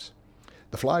 Stanley Cups.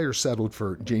 The Flyers settled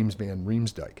for James Van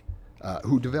Riemsdyk,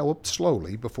 who developed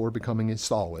slowly before becoming a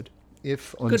solid,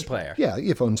 good player. Yeah,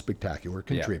 if unspectacular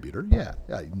contributor. Yeah,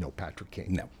 no Patrick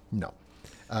Kane. No.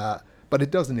 But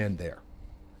it doesn't end there.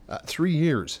 3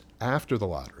 years after the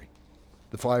lottery,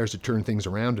 the Flyers had turned things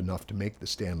around enough to make the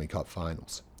Stanley Cup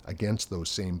Finals against those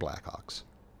same Blackhawks,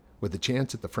 with a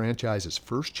chance at the franchise's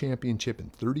first championship in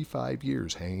 35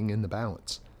 years hanging in the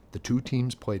balance. The two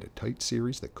teams played a tight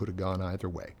series that could have gone either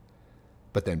way.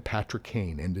 But then Patrick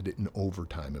Kane ended it in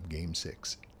overtime of Game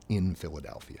 6 in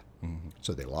Philadelphia. Mm-hmm.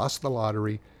 So they lost the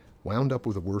lottery, wound up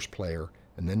with a worse player,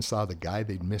 and then saw the guy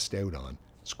they'd missed out on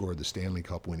score the Stanley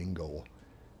Cup winning goal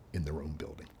in their own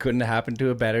building. Couldn't have happened to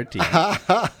a better team.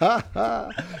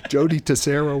 Jody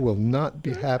Tessero will not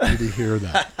be happy to hear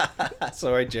that.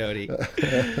 Sorry, Jody.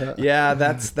 Yeah,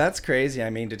 that's crazy. I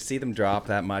mean, to see them drop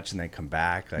that much and then come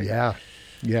back. Like, Yeah,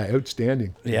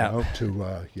 outstanding. Yeah.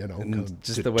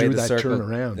 Just the way the that circle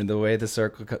turnaround. and the way the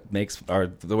circle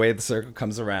the way the circle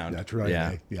comes around. That's right.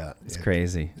 Yeah, Yeah. it's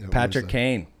crazy. it Patrick was,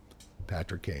 Kane.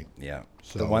 Patrick Kane. Yeah,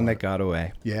 So, the one that got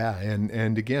away. Yeah,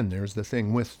 and again, there's the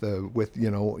thing with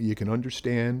you can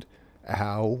understand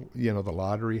how the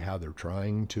lottery, how they're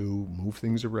trying to move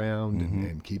things around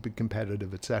and keep it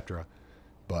competitive, etc.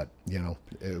 But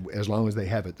as long as they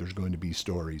have it, there's going to be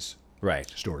stories.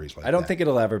 Right. Stories like I don't that. think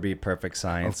it'll ever be perfect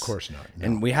science. Of course not. No.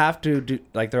 And we have to do,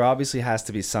 there obviously has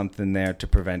to be something there to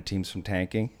prevent teams from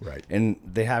tanking. Right. And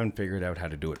they haven't figured out how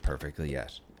to do it perfectly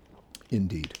yet.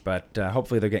 Indeed. But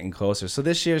hopefully they're getting closer. So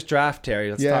this year's draft,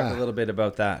 Terry, let's talk a little bit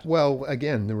about that. Well,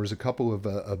 again, there was a couple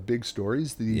of big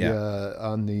stories.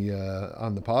 On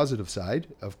the positive side,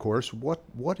 of course,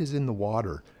 what is in the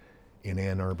water in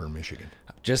Ann Arbor, Michigan?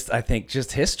 I think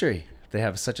just history. They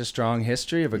have such a strong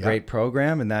history of a great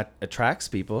program, and that attracts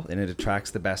people, and it attracts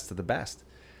the best of the best.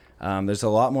 There's a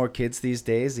lot more kids these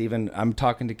days. Even I'm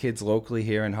talking to kids locally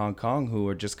here in Hong Kong who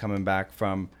are just coming back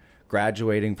from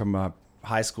graduating from a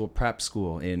high school prep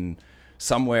school in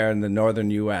somewhere in the northern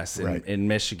U.S., in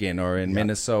Michigan or in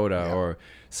Minnesota or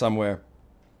somewhere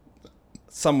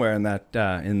in that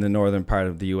in the northern part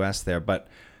of the U.S. there. But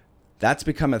that's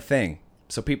become a thing.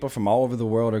 So people from all over the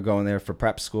world are going there for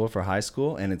prep school, for high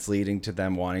school, and it's leading to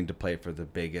them wanting to play for the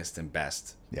biggest and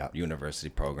best university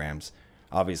programs.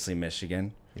 Obviously,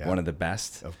 Michigan, one of the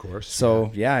best. Of course.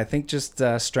 So, I think just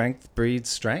strength breeds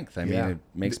strength. I mean, it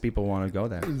makes people want to go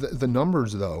there. The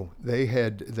numbers, though, they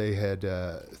had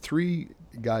 3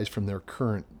 guys from their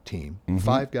current team,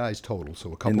 5 guys total,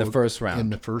 so a couple in the first round.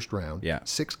 In the first round. Yeah.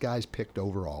 6 guys picked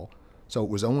overall. So it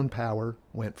was Owen Power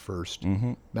went first.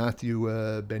 Matthew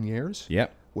Beniers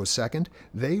was second.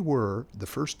 They were the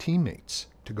first teammates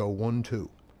to go 1-2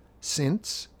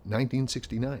 since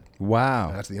 1969.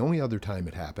 Wow. That's the only other time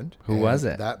it happened. Who was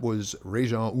it? That was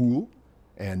Réjean Houle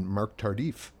and Marc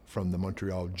Tardif from the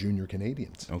Montreal Junior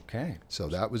Canadiens. Okay. So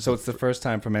that was it's the first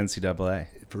time from NCAA.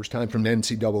 First time from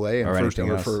NCAA and Or first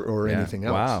anything ever else. or Yeah. anything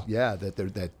else. Wow. Yeah,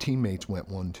 that teammates went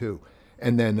 1-2.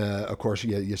 And then, of course,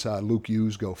 you saw Luke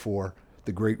Hughes go 4.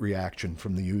 The great reaction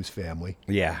from the Hughes family.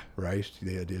 Yeah. Right?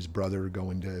 They had his brother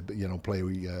going to, play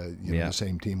the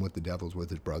same team with the Devils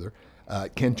with his brother.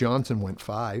 Kent Johnson went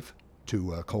 5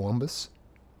 to Columbus.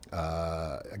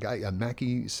 A guy,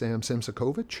 Mackie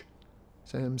Samsikovic,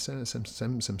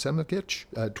 Semikich,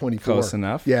 24. Close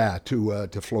enough. Yeah, to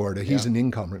Florida. He's an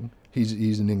incoming.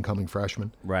 He's an incoming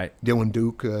freshman. Right. Dylan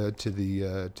Duke to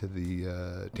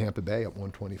the Tampa Bay at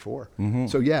 124.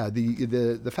 So yeah,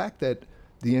 the fact that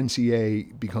the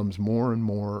NCAA becomes more and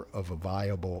more of a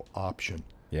viable option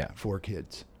for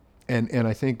kids. And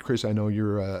I think, Chris, I know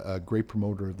you're a great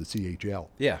promoter of the CHL.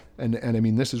 Yeah. And I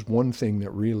mean, this is one thing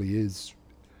that really is,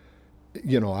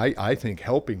 I think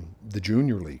helping the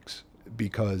junior leagues,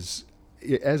 because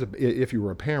if you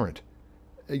were a parent,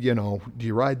 do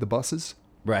you ride the buses?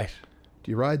 Right. Do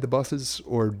you ride the buses,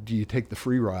 or do you take the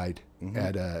free ride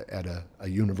at a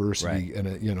university, Right.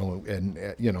 and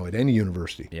at any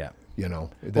university? Yeah.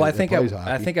 Well, I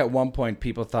think at one point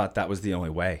people thought that was the only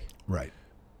way. Right.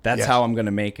 That's Yes. how I'm going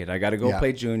to make it. I got to go Yeah.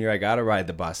 play junior. I got to ride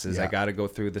the buses. I Yeah. got to go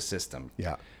through the system.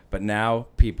 Yeah, But now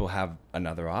people have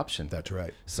another option. that's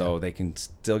right. So they can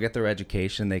still get their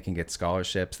education. They can get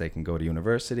scholarships. They can go to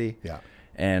university. Yeah.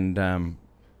 And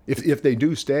If they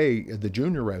do stay the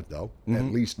junior route, though, at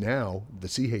least now the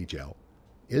CHL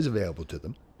is available to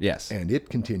them, yes, and it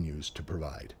continues to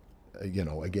provide, again,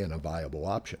 a viable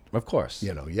option. of course.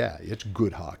 It's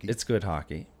good hockey. It's good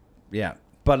hockey. Yeah.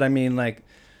 But I mean, like,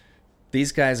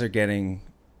 these guys are getting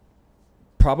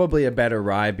probably a better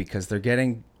ride because they're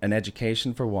getting an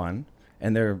education for one,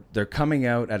 and they're coming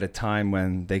out at a time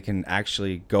when they can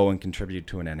actually go and contribute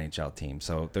to an NHL team.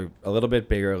 So they're a little bit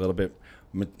bigger, a little bit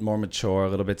more mature, a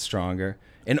little bit stronger.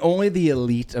 And only the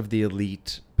elite of the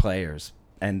elite players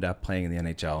end up playing in the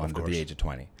NHL under course. the age of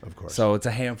 20. Of course. So it's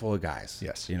a handful of guys.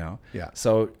 Yes. Yeah.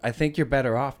 So I think you're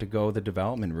better off to go the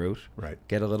development route. Right.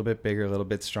 Get a little bit bigger, a little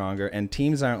bit stronger. And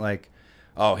teams aren't like,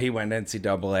 oh, he went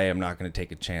NCAA, I'm not going to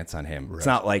take a chance on him. It's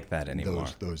Right. not like that anymore.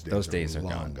 Those days are gone.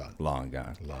 long gone. Long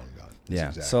gone. Long gone. That's Yeah.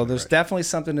 exactly So there's right. definitely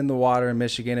something in the water in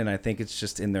Michigan, and I think it's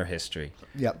just in their history.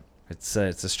 Yep. It's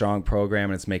a strong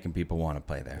program, and it's making people want to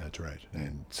play there. That's right.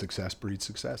 And success breeds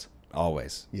success.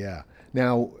 Always. Yeah.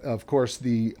 Now, of course,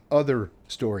 the other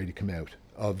story to come out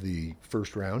of the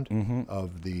first round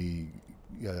of the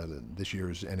this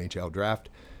year's NHL draft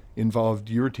involved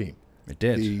your team. It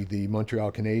did. The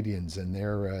Montreal Canadiens and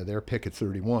their pick at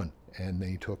 31, and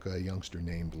they took a youngster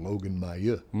named Logan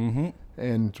Mailloux. Mm-hmm.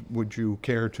 And would you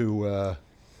care to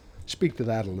speak to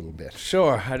that a little bit?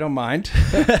 Sure, I don't mind.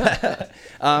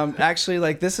 Actually,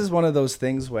 like, this is one of those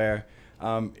things where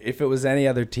if it was any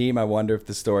other team, I wonder if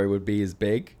the story would be as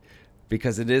big,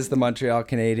 because it is the Montreal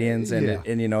Canadiens, and Yeah.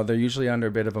 and they're usually under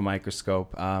a bit of a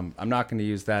microscope. I'm not going to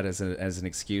use that as an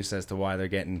excuse as to why they're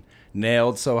getting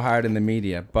nailed so hard in the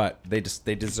media, but they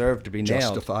deserve to be nailed.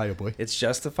 Justifiably. It's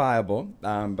justifiable,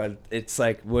 but it's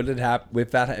like, would it have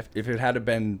with that if it had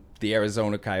been the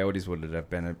Arizona Coyotes, would it have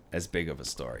been as big of a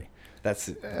story? That's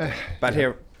it. But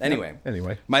here, anyway.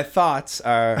 Anyway. My thoughts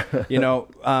are,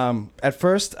 at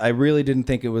first I really didn't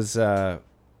think it was a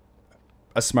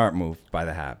smart move by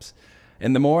the Habs.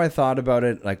 And the more I thought about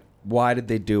it, like, why did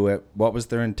they do it? What was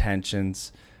their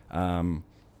intentions? Are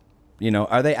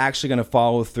they actually going to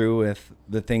follow through with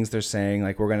the things they're saying?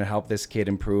 Like, we're going to help this kid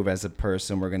improve as a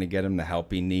person. We're going to get him the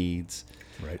help he needs.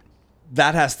 Right.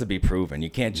 That has to be proven. You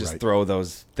can't just Right. throw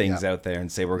those things Yeah. out there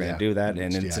and say we're going to Yeah. do that.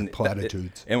 And it's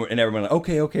platitudes. and everyone like,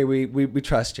 okay, we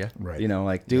trust you. Right. Do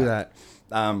Yeah.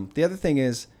 that. The other thing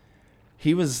is,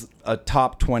 he was a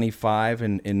top 25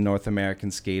 in North American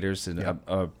skaters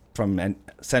from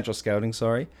Central Scouting,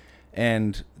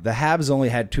 and the Habs only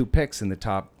had 2 picks in the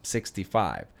top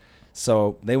 65.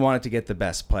 So they wanted to get the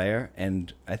best player,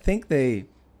 and I think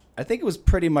it was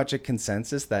pretty much a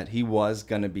consensus that he was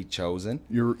going to be chosen.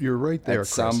 You're right there, At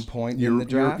some Chris. point You're- in the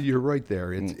draft? You're right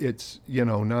there. It's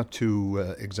not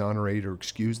to exonerate or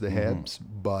excuse the Habs,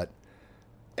 but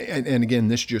and again,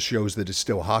 this just shows that it's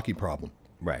still a hockey problem.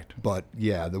 Right. But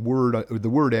yeah, the word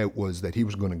out was that he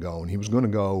was going to go, and he was going to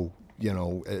go.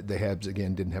 The Habs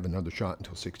again didn't have another shot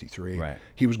until 63. Right.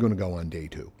 He was going to go on day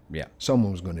 2. Yeah.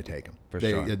 Someone was going to take him. For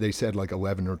sure. They said like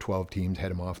 11 or 12 teams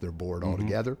had him off their board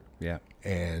altogether. Yeah.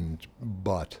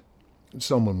 But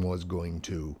someone was going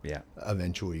to Yeah.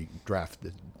 eventually draft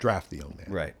the young man.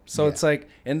 Right. So it's like,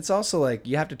 and it's also like,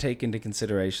 you have to take into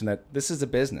consideration that this is a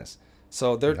business.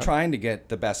 So they're trying to get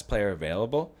the best player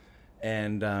available,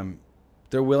 and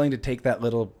they're willing to take that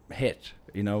little hit,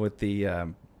 with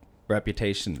the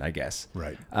reputation, I guess.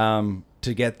 Right.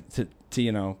 To get to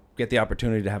get the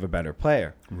opportunity to have a better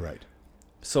player. Right.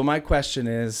 So my question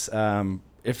is,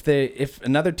 if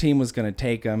another team was going to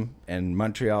take him and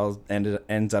Montreal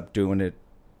ends up doing it,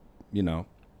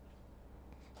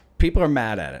 people are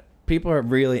mad at it. People are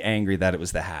really angry that it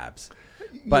was the Habs.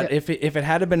 But Yeah. if it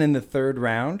had been in the 3rd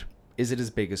round, is it as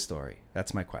big a story?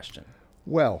 That's my question.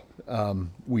 Well,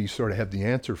 we sort of have the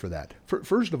answer for that.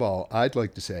 First of all, I'd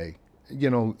like to say,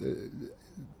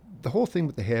 the whole thing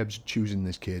with the Habs choosing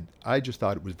this kid, I just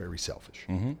thought it was very selfish.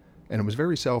 And it was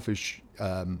very selfish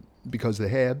because the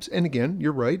Habs, and again,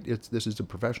 you're right, this is a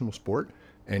professional sport,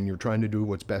 and you're trying to do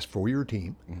what's best for your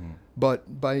team.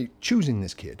 But by choosing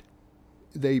this kid,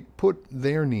 they put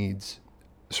their needs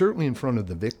certainly in front of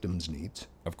the victim's needs.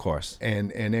 Of course.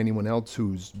 And anyone else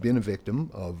who's been a victim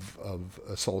of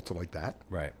assault like that.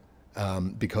 Right.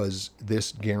 Because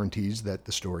this guarantees that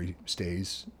the story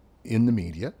stays in the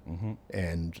media.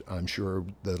 And I'm sure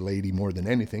the lady, more than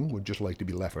anything, would just like to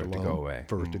be left alone to go away.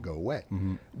 For it to go away.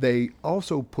 They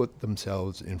also put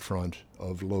themselves in front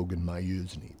of Logan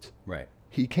Mailloux' needs. Right.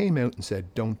 He came out and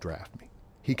said, don't draft me.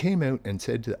 He came out and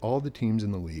said to all the teams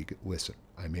in the league, listen,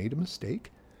 I made a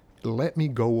mistake. Let me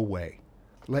go away.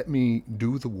 Let me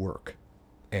do the work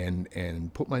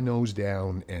and put my nose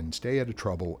down and stay out of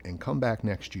trouble and come back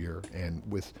next year and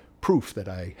with proof that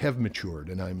I have matured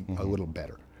and I'm a little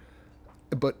better.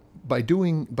 But by the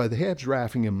Habs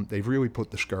drafting him, they've really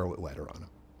put the scarlet letter on him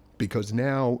because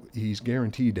now he's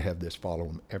guaranteed to have this follow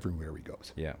him everywhere he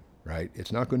goes. Yeah. Right?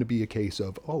 It's not going to be a case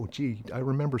of, oh, gee, I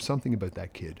remember something about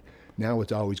that kid. Now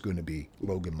it's always going to be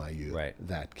Logan Mailloux, Right.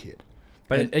 that kid.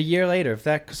 But a year later, if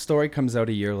that story comes out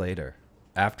a year later,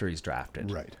 after he's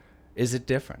drafted, Right. is it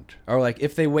different? Or like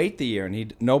if they wait the year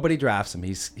and nobody drafts him,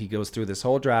 he goes through this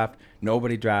whole draft,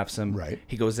 nobody drafts him. Right.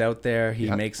 He goes out there, he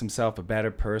Yeah. makes himself a better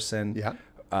person. Yeah.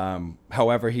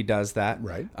 However he does that.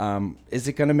 Right. Is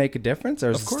it going to make a difference,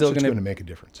 or is Of it course still it's going going to make a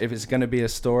difference. If it's going to be a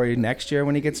story next year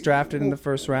when he gets drafted in the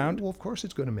first round? Well, of course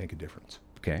it's going to make a difference.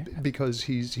 Okay. Because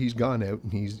he's gone out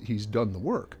and he's done the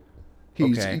work.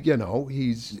 He's, Okay.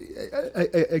 he's,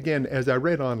 again, as I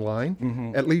read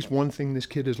online, at least one thing this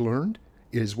kid has learned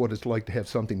is what it's like to have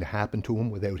something to happen to him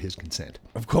without his consent.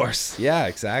 Of course. Yeah,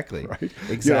 exactly. Right?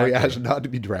 Exactly. He has not to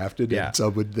be drafted, Yeah. and so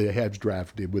the Habs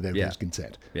drafted without Yeah. his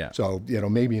consent. Yeah. So,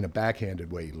 maybe in a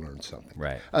backhanded way he learned something.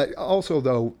 Right. Also,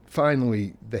 though,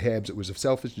 finally, the Habs, it was a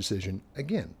selfish decision,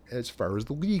 again, as far as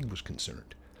the league was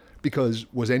concerned. Because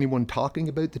was anyone talking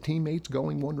about the teammates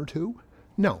going 1 or 2?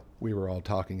 No, we were all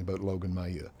talking about Logan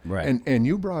Mailloux. Right. And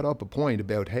you brought up a point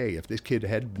about, hey, if this kid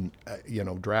had been,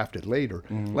 drafted later,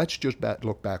 let's just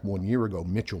look back 1 year ago,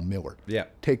 Mitchell Miller. Yeah.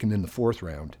 Taken in the 4th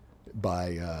round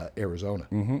by Arizona.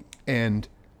 And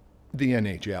the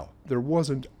NHL, there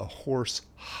wasn't a horse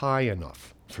high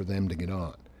enough for them to get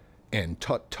on and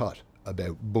tut-tut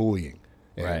about bullying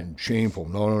and Right. shameful.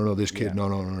 No, this kid, Yeah.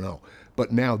 no.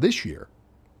 But now this year,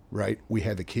 right, we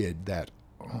have a kid that,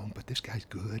 but this guy's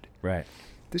good. Right.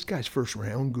 This guy's first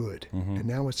round good. And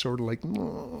now it's sort of like,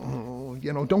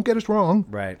 don't get us wrong.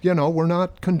 Right. We're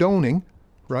not condoning,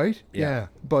 right? Yeah.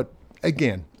 But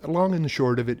again, long and the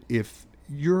short of it, if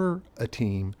you're a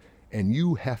team and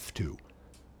you have to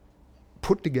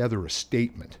put together a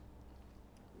statement,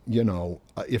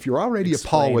 if you're already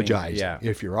Explaining, apologizing, yeah.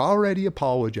 if you're already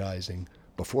apologizing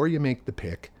before you make the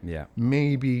pick, Yeah.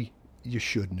 maybe you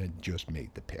shouldn't have just made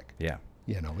the pick. Yeah.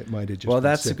 It might have just Well, been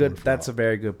that's simpler for that's a all.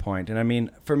 very good point. And I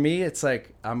mean, for me, it's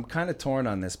like I'm kind of torn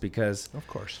on this because Of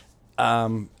course.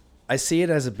 I see it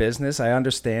as a business. I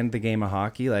understand the game of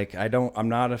hockey. Like I'm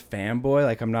not a fanboy.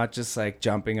 Like I'm not just like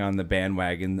jumping on the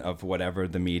bandwagon of whatever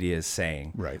the media is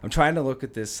saying. Right. I'm trying to look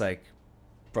at this like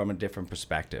from a different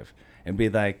perspective and be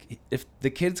like, if the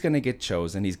kid's going to get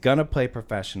chosen, he's going to play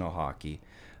professional hockey.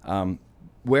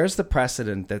 Where's the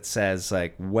precedent that says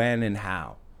like when and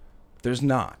how? There's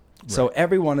not. So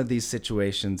every one of these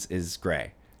situations is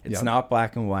gray. It's Yep. not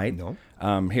black and white. No.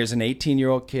 Here's an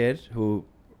 18-year-old kid who,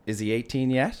 is he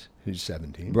 18 yet? He's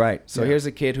 17. Right. So Yeah. here's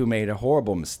a kid who made a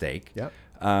horrible mistake. Yeah.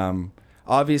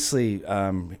 Obviously,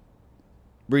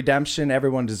 redemption,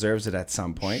 everyone deserves it at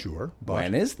some point. Sure, but-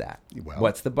 when is that? Well-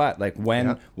 What's the but? Like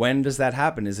Yeah. when does that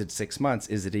happen? Is it 6 months?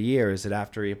 Is it a year? Is it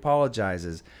after he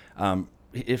apologizes?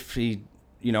 If he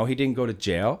didn't go to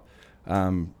jail.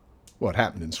 What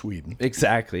happened in Sweden?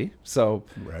 Exactly. So,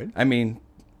 Right. I mean,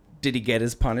 did he get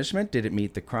his punishment? Did it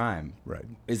meet the crime? Right.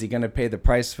 Is he going to pay the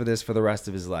price for this for the rest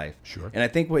of his life? Sure. And I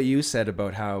think what you said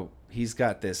about how he's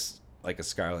got this like a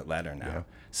scarlet letter now. Yeah.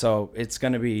 So it's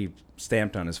going to be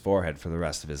stamped on his forehead for the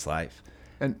rest of his life.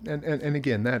 And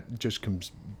again, that just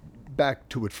comes back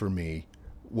to it for me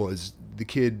was the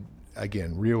kid,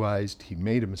 again, realized he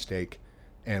made a mistake.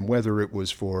 And whether it was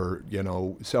for,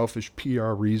 selfish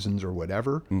PR reasons or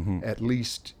whatever, at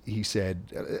least he said,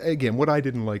 again, what I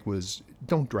didn't like was,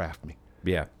 don't draft me.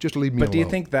 Yeah. Just leave me But alone.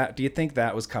 do you think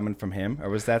that was coming from him, or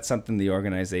was that something the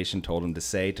organization told him to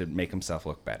say to make himself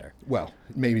look better? Well,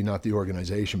 maybe not the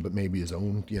organization, but maybe his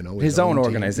own, His own team.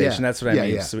 organization. Yeah. That's what I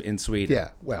mean. In Sweden. Yeah,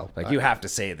 well, like you have to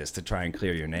say this to try and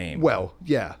clear your name. Well,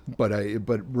 yeah, but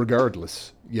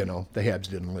regardless, the Habs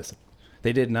didn't listen.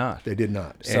 They did not. They did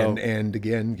not. So- And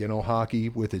again, hockey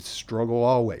with its struggle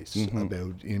always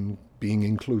about being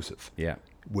inclusive. Yeah.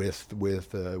 With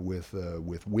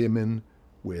women,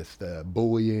 with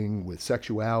bullying, with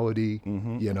sexuality.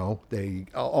 They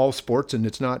all sports, and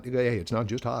it's not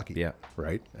just hockey. Yeah.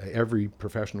 Right. Every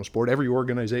professional sport, every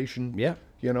organization. Yeah.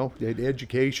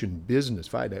 Education, business,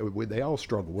 they all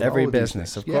struggle with Every all of these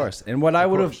business, things. of course. And what I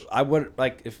would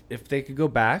like if they could go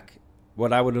back,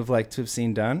 what I would have liked to have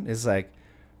seen done is like,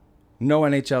 no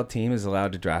NHL team is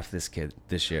allowed to draft this kid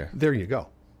this year. There you go.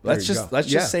 Let's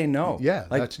just say no. Yeah,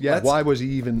 Like, why was he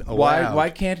even allowed? Why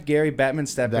can't Gary Bettman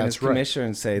step in as That's right. commissioner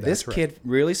and say this That's right. kid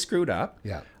really screwed up?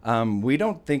 Yeah. We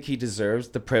don't think he deserves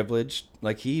the privilege.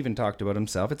 Like he even talked about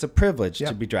himself. It's a privilege Yeah.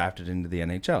 to be drafted into the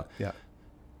NHL. Yeah.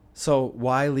 So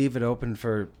why leave it open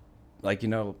for, like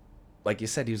you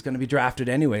said, he was going to be drafted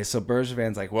anyway. So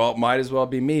Bergevin's like, well, it might as well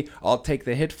be me. I'll take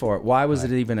the hit for it. Why was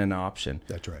it even an option?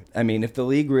 That's right. I mean, if the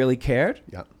league really cared,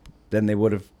 Yeah. then they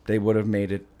would have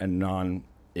made it a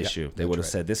non-issue. They would have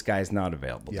right. said this guy's not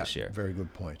available Yeah, this year. very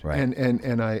good point. Right.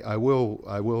 And I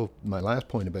will. My last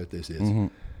point about this is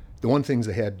the one things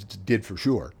they did for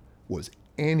sure was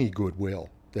any goodwill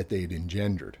that they'd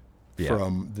engendered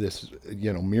from this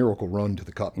miracle run to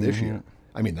the Cup this year.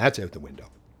 I mean, that's out the window.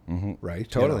 Right?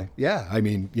 Totally. Yeah. I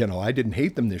mean, I didn't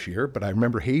hate them this year, but I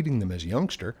remember hating them as a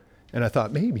youngster. And I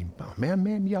thought, maybe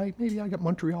I got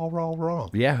Montreal all wrong.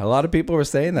 Yeah, a lot of people were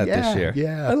saying that this year.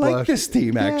 Yeah, I like but- this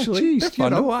team, yeah, actually. geez, They're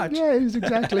fun to watch. Yeah, it's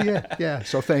exactly it. Yeah.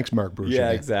 So thanks, Mark Bruce.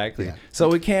 Yeah, exactly. Yeah. So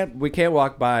we can't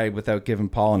walk by without giving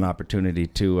Paul an opportunity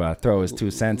to throw his 2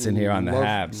 cents in here on the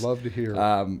Habs. Love to hear.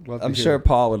 I'm sure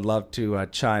Paul would love to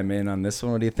chime in on this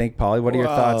one. What do you think, Paulie? What are your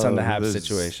thoughts on the Habs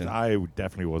situation? I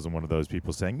definitely wasn't one of those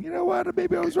people saying, you know what,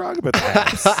 maybe I was wrong about the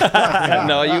Habs.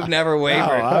 No, you've never No, wavered.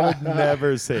 I would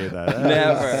never say that.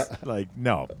 Never. Like,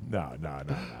 no.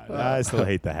 I still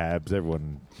hate the Habs.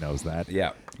 Everyone knows that.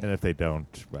 Yeah. And if they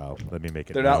don't, well, let me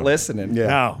make it They're not known. listening.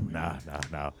 Yeah.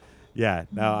 No. Yeah,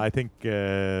 no, I think,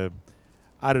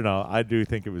 I don't know. I do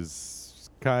think it was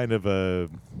kind of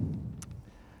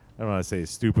I don't want to say a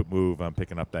stupid move on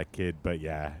picking up that kid, but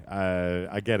yeah,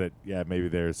 I get it. Yeah, maybe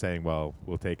they're saying, well,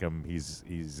 we'll take him. He's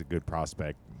a good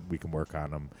prospect. We can work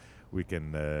on him. We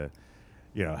can,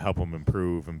 help him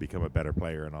improve and become a better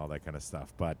player and all that kind of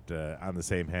stuff. But on the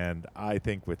same hand, I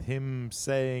think with him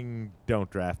saying, don't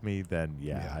draft me, then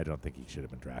Yeah. I don't think he should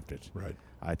have been drafted. Right.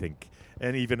 I think,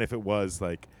 and even if it was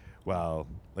like, well,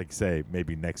 like say,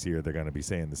 maybe next year they're going to be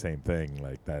saying the same thing,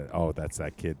 like that, oh, that's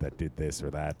that kid that did this or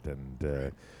that.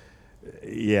 And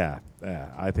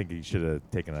I think he should have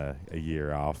taken a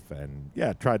year off and,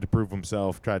 tried to prove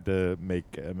himself, tried to make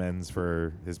amends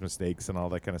for his mistakes and all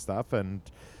that kind of stuff. And,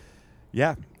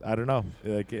 I don't know,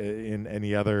 like in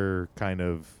any other kind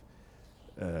of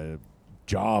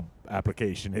job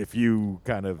application, if you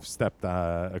kind of stepped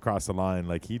across the line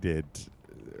like he did,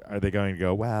 are they going to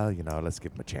go, well, let's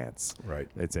give him a chance? Right.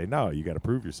 They'd say, no, you got to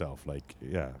prove yourself. Like,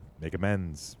 make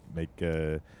amends, make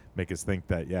us think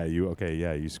that,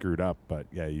 you screwed up, but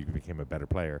you became a better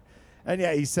player. And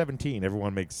he's 17.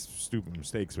 Everyone makes stupid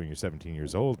mistakes when you're 17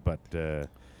 years old, but no,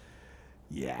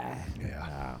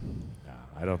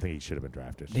 I don't think he should have been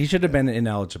drafted. He should have been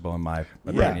ineligible, in my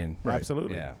opinion. Right.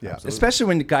 Absolutely. Yeah. Yeah. Especially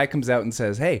when the guy comes out and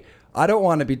says, "Hey, I don't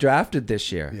want to be drafted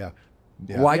this year." Yeah.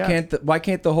 Why Yeah.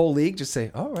 can't the whole league just say,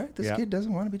 "All right, this Yeah. kid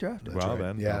doesn't want to be drafted"? Well, right.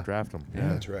 then Yeah. don't draft him. Yeah,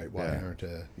 that's right. Why Yeah. aren't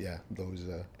those?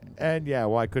 And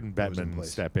why couldn't Those in Bettman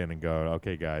place. step in and go,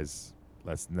 okay, guys,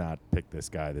 let's not pick this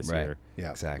guy this Right. year.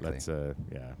 Yeah. Exactly. Let's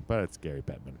but it's Gary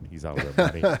Bettman. He's all about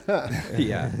money.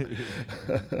 Yeah.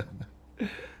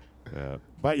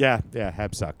 But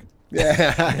Habs suck.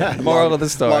 Moral of the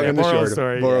story. long and the Moral short of-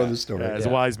 story. moral of the story. As a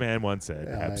wise man once said,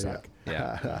 Yeah, Habs suck.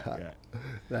 Yeah.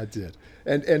 That's it.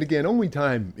 And again, only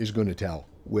time is going to tell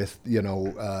with,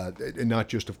 and not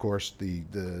just, of course, the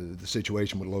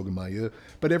situation with Logan Mailloux,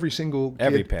 but every single kid,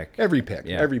 Every pick.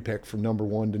 Yeah. Every pick from number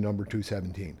 1 to number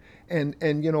 217. And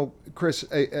Chris,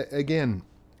 again,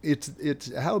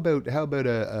 it's how about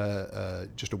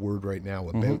just a word right now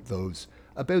about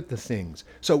about the things.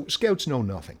 So scouts know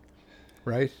nothing.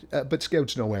 Right, but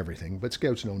scouts know everything. But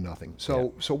scouts know nothing.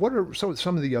 So what are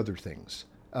some of the other things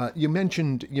You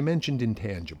mentioned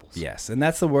intangibles. Yes, and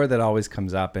that's the word that always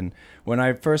comes up. And when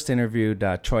I first interviewed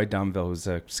Troy Dunville, who's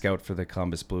a scout for the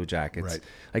Columbus Blue Jackets, Right.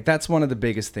 like that's one of the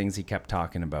biggest things he kept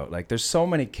talking about. Like there's so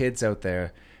many kids out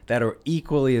there that are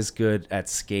equally as good at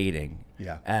skating,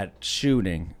 Yeah. at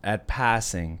shooting, at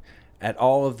passing, at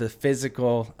all of the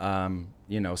physical,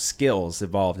 skills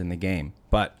involved in the game.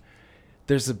 But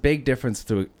there's a big difference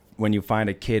when you find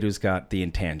a kid who's got the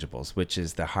intangibles, which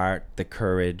is the heart, the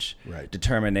courage, Right.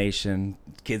 determination,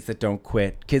 kids that don't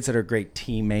quit, kids that are great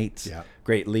teammates, Yeah.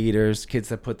 great leaders, kids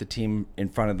that put the team in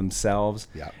front of themselves.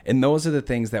 Yeah. And those are the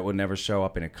things that would never show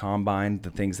up in a combine, the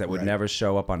things that would Right. never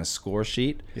show up on a score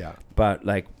sheet. Yeah. But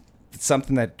like it's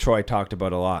something that Troy talked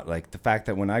about a lot, like the fact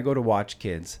that when I go to watch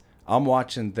kids, I'm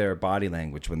watching their body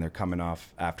language when they're coming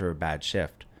off after a bad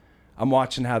shift. I'm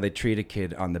watching how they treat a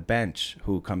kid on the bench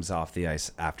who comes off the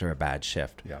ice after a bad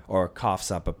shift, Yeah. or coughs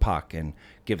up a puck and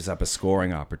gives up a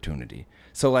scoring opportunity.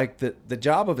 So like the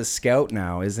job of a scout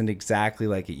now isn't exactly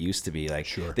like it used to be. Like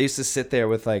Sure. they used to sit there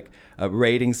with like a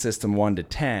rating system 1 to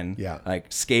 10, Yeah. like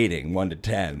skating 1 to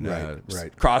 10,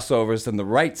 Right. crossovers on the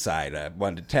right side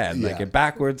 1 to 10, like Yeah. and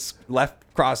backwards left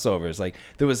crossovers. Like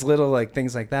there was little like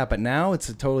things like that, but now it's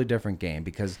a totally different game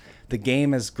because the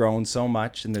game has grown so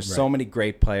much and there's so Right. many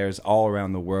great players all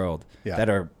around the world Yeah. that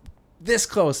are this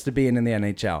close to being in the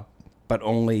NHL, but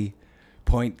only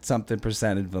point something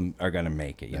percent of them are going to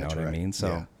make it. You That's know what I right. mean?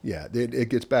 So yeah. It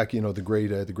gets back,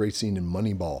 the great scene in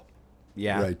Moneyball.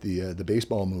 yeah, Right, the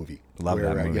baseball movie. Love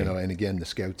where, that movie. And again, the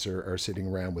scouts are sitting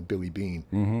around with Billy Bean,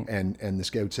 and the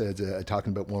scout says,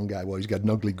 talking about one guy, well, he's got an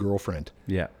ugly girlfriend,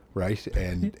 yeah. right?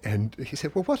 And he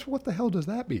said, well, what the hell does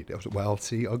that mean? I was, well,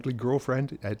 see, ugly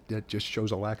girlfriend, that just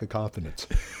shows a lack of confidence.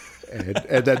 and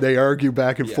then they argue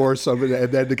back and forth, and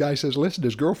then the guy says, listen,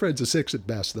 his girlfriend's a 6 at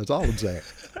best. That's all I'm saying.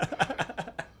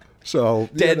 So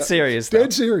Dead serious, though.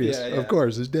 dead serious. Yeah, yeah. Of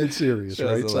course, it's dead serious,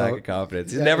 Shows right? a lack of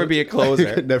confidence. He'd Yeah, never be a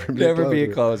closer. never be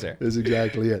a closer. Is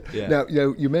exactly it. Yeah. Now,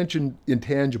 you mentioned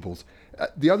intangibles.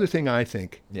 The other thing I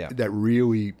think Yeah. that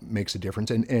really makes a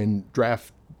difference, and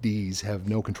draftees have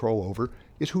no control over,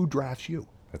 is who drafts you.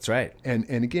 That's right. And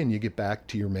again, you get back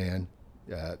to your man,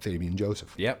 Fabian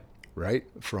Joseph. Yep. Right,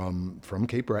 from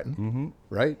Cape Breton,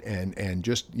 right, and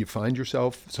just you find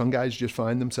yourself. Some guys just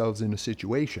find themselves in a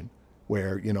situation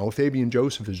where Fabian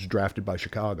Joseph is drafted by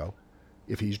Chicago.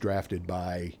 If he's drafted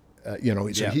by, so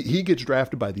Yeah. he gets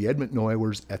drafted by the Edmonton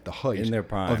Oilers at the height In their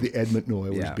prime. of the Edmonton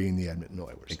Oilers Yeah. being the Edmonton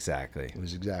Oilers. Exactly. It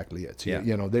was exactly it. So,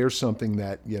 Yeah. there's something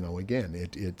that again,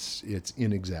 it's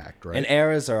inexact, right? And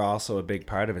eras are also a big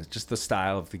part of it. Just the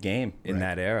style of the game in Right.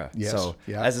 that era. Yes. So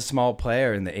Yeah. as a small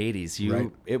player in the 80s,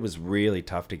 Right. it was really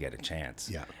tough to get a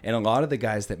chance. Yeah. And a lot of the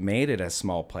guys that made it as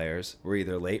small players were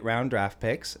either late round draft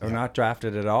picks or not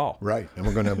drafted at all. Right, and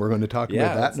we're gonna talk Yeah,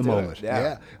 about that let's in a do it. moment.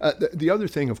 Yeah. The other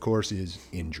thing, of course, is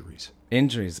injuries.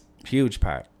 Injuries, huge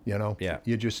part. Yeah.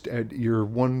 You're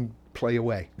one play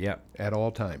away. Yeah. At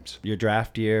all times. Your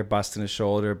draft year, busting a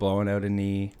shoulder, blowing out a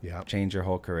knee, Yeah. change your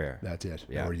whole career. That's it.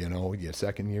 Yeah. Or your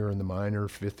second year in the minor,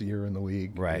 5th year in the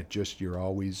league. Right. You're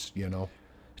always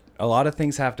A lot of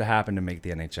things have to happen to make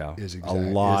the NHL. A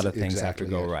lot of things have to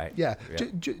go right. Yeah.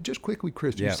 Just quickly,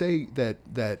 Chris, you Yeah. say that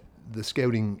the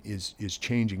scouting is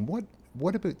changing.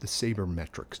 What about the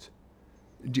sabermetrics?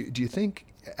 Do you think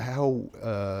how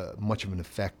much of an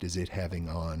effect is it having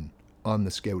on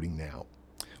the scouting now?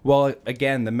 Well,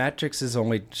 again, the metrics is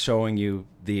only showing you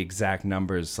the exact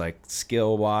numbers, like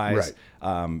skill wise.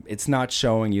 It's not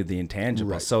showing you the intangibles.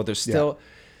 Right. So there's still,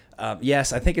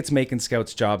 yes, I think it's making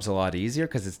scouts' jobs a lot easier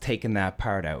because it's taking that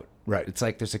part out. Right. It's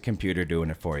like there's a computer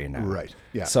doing it for you now. Right.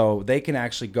 Yeah. So they can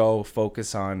actually go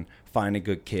focus on finding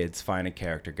good kids, finding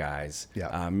character guys.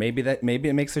 Yeah. Maybe it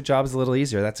makes their jobs a little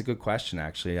easier. That's a good question,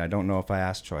 actually. I don't know if I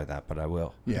asked Troy that, but I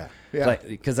will. Yeah. Yeah.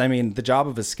 Because I mean, the job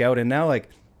of a scout, and now like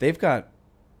they've got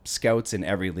scouts in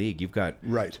every league. You've got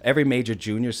Right. every major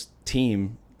juniors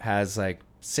team has like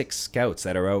 6 scouts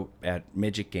that are out at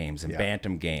midget games and Yeah.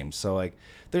 bantam games. So like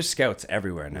there's scouts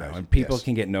everywhere now, Right. and people Yes.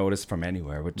 can get noticed from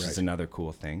anywhere, which Right. is another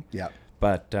cool thing. Yeah.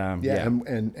 But Yeah,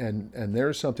 and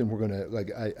there's something we're gonna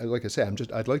like I say,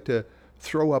 I'd like to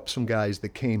throw up some guys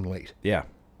that came late, yeah,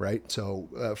 right? So,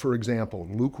 for example,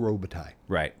 Luc Robitaille.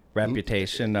 right.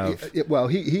 Reputation of Well,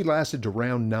 he lasted to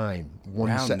round 9.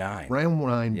 Round 9. Round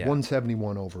 9, Yeah.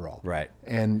 171 overall. Right.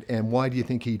 And why do you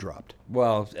think he dropped?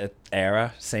 well,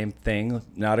 era, same thing.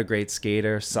 Not a great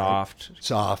skater, soft,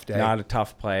 Soft, eh? not a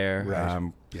tough player.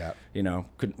 Right. Yeah.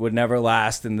 Would never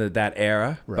last in that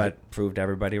era, Right. but proved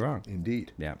everybody wrong.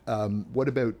 Indeed. Yeah. What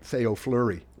about Theo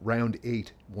Fleury? Round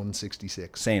 8,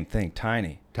 166. Same thing,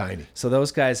 tiny. Tiny. So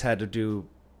those guys had to do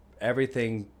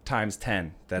everything times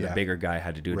 10 that Yeah. a bigger guy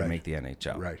had to do to Right. make the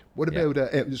NHL. Right. What Yeah.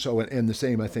 about and the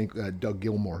same? I think Doug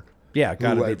Gilmour. Yeah,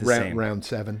 got to who, be the round, same. Round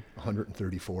 7,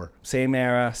 134. Same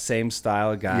era, same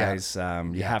style of guys. You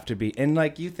Yeah. have to be, and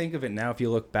like you think of it now, if you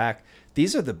look back,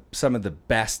 these are some of the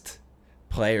best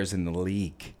players in the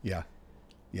league, Yeah.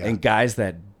 Yeah. and guys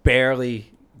that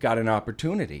barely got an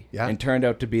opportunity Yeah. and turned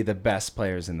out to be the best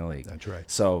players in the league. That's right.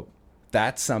 So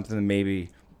that's something that maybe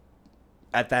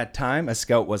at that time a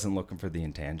scout wasn't looking for the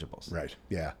intangibles. Right.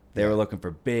 Yeah. They were looking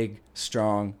for big,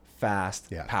 strong, fast,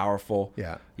 Yeah. powerful.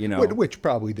 Yeah. You know, Which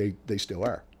probably they still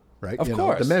are, right? Of You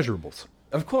course. the measurables.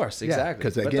 of course, exactly.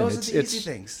 Because but again, those it's are the easy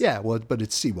things. Yeah, well, but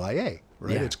it's CYA,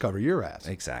 right? Yeah. It's cover your ass.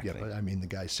 Exactly. Yeah, but, I mean, the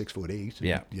guy's 6'8". and,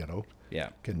 Yeah. You know. Yeah.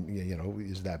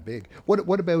 Is that big? What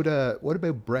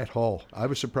about Brett Hull? I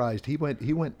was surprised. He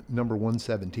went number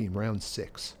 117, round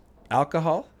 6.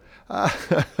 Alcohol?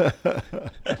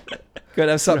 Could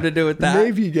have something to do with that.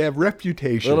 Maybe you have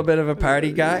reputation. A little bit of a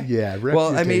party guy. Yeah, Well,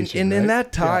 I mean, reputation, in right?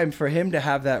 that time, for him to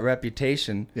have that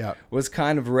reputation Yeah. was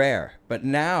kind of rare. But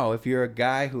now, if you're a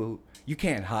guy who you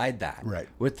can't hide that, Right.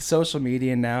 With social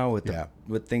media now, with Yeah.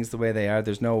 with things the way they are,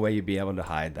 there's no way you'd be able to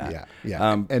hide that. Yeah,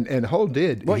 yeah. And Hull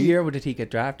did. What year did he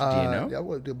get drafted? Do you know? Yeah,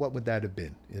 what would that have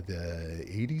been? The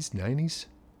 80s, 90s?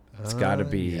 It's got to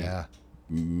be Yeah,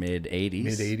 mid '80s.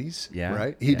 mid 80s. Yeah,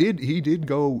 right. He did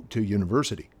go to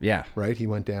university. Yeah. Right. He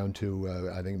went down to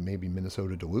I think maybe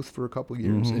Minnesota Duluth for a couple of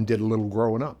years and did a little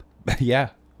growing up. Yeah.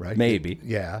 Right. Maybe.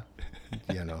 Yeah.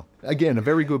 Again, a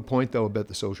very good point though about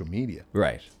the social media.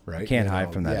 Right. Right. You can't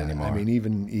hide from that yeah. anymore. I mean,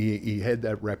 even he had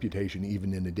that reputation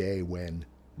even in a day when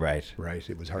right.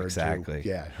 it was hard Exactly.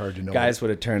 hard to know Guys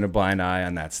would have turned a blind eye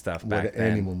on that stuff back what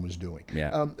then. anyone was doing.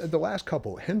 Yeah. The last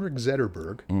couple, Henrik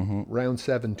Zetterberg, round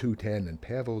 7, 210, and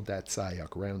Pavel Datsyuk,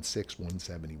 round 6,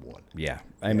 171. Yeah.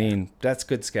 I mean, that's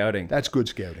good scouting. That's good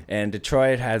scouting. And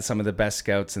Detroit had some of the best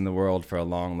scouts in the world for a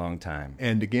long, long time.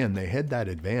 And again, they had that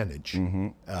advantage.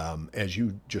 As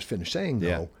you just finished saying,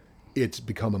 though, Yeah. it's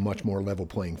become a much more level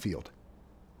playing field,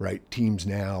 right? Teams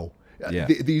now, Yeah.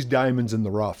 these diamonds in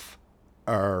the rough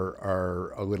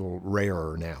are a little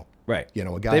rarer now. Right. You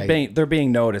know, a guy They're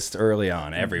being noticed early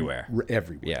on everywhere.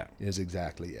 everywhere. Yeah. Is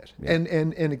exactly it. And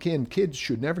again, kids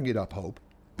should never get up hope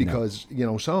because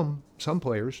some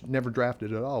players never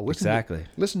drafted at all. Exactly.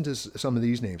 Listen to some of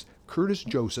these names: Curtis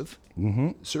Joseph,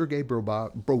 Sergei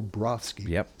Bobrovsky,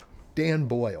 Yep. Dan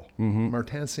Boyle,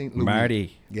 Martin St. Louis,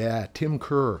 Marty. yeah, Tim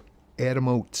Kerr, Adam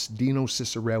Oates, Dino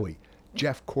Cicerelli,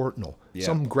 Jeff Courtnall, Yeah.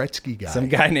 some Gretzky guy, Some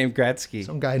guy named Gretzky.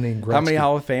 some guy named Gretzky. How many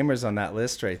Hall of Famers on that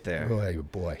list right there? Oh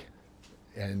boy,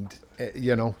 and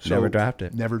Never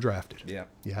drafted. Never drafted. Yeah.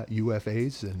 Yeah,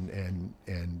 UFAs and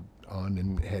on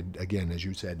and had, again, as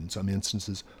you said, in some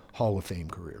instances, Hall of Fame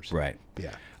careers. Right.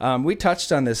 Yeah. We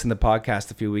touched on this in the podcast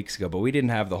a few weeks ago, but we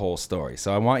didn't have the whole story.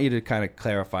 So I want you to kind of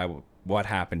clarify what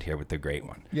happened here with the great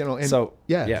one. And so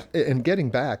yeah, and getting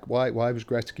back, why was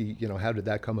Gretzky? How did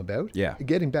that come about? Yeah.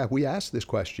 Getting back, we asked this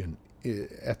question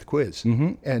at the quiz,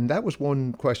 and that was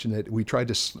one question that we tried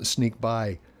to sneak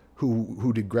by.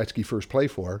 Who did Gretzky first play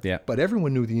for? Yeah. But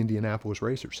everyone knew the Indianapolis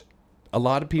Racers. a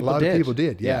lot of people A lot did. of people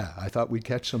did. Yeah. I thought we'd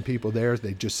catch some people there.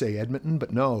 They'd just say Edmonton,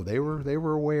 but no, they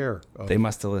were aware. Of, They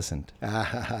must have listened.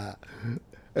 yeah,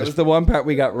 That was the one part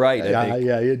we got right, I think.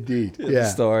 yeah, indeed. The Yeah.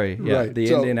 story. Yeah. Right. The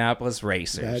So- Indianapolis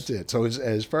Racers. That's it. So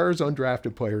as far as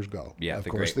undrafted players go, Yeah, of the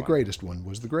course, great the one. greatest one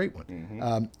was the great one.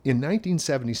 In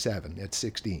 1977, at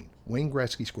 16, Wayne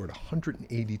Gretzky scored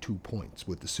 182 points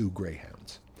with the Sioux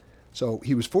Greyhounds. So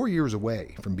he was 4 years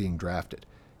away from being drafted.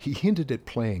 He hinted at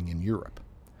playing in Europe.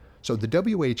 So the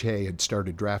WHA had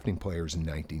started drafting players in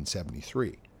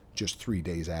 1973, just 3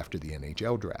 days after the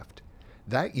NHL draft.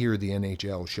 That year, the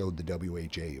NHL showed the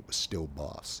WHA it was still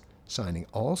boss, signing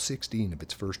all 16 of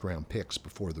its first-round picks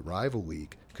before the rival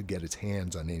league could get its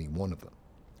hands on any one of them.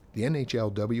 The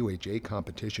NHL-WHA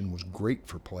competition was great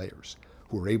for players,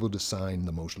 who were able to sign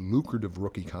the most lucrative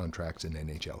rookie contracts in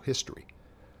NHL history.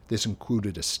 This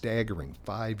included a staggering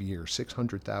 5-year,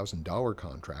 $600,000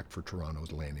 contract for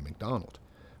Toronto's Lanny McDonald,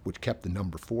 which kept the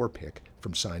number 4 pick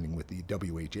from signing with the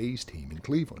WHA's team in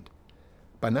Cleveland.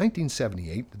 By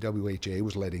 1978, the WHA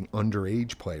was letting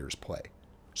underage players play,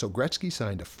 so Gretzky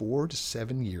signed a 4 to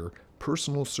 7 year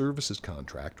personal services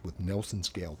contract with Nelson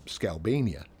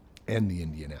Scalabania and the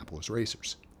Indianapolis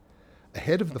Racers.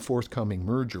 Ahead of the forthcoming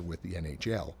merger with the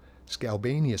NHL,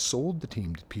 Scalabania sold the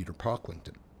team to Peter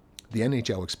Pocklington. The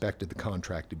NHL expected the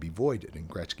contract to be voided and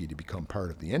Gretzky to become part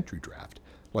of the entry draft,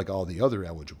 like all the other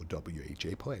eligible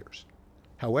WHA players.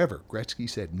 However, Gretzky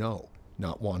said no,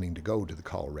 not wanting to go to the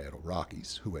Colorado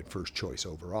Rockies, who had first choice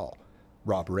overall.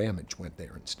 Rob Ramage went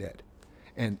there instead.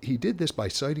 And he did this by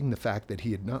citing the fact that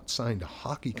he had not signed a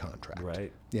hockey contract.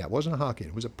 Right. Yeah, it wasn't a hockey,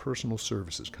 it was a personal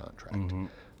services contract.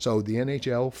 So the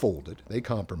NHL folded, they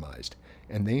compromised,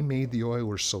 and they made the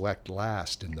Oilers select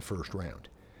last in the first round,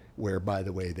 where, by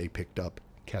the way, they picked up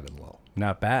Kevin Lowe.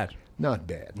 Not bad. Not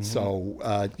bad.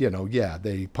 So,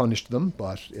 they punished them,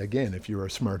 but again, if you're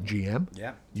a smart GM,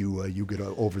 you get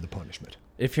over the punishment.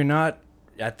 If you're not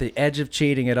at the edge of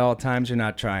cheating at all times, you're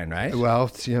not trying, right? Well,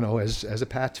 as a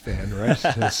Pats fan, right?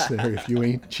 If you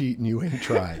ain't cheating, you ain't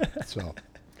trying. So,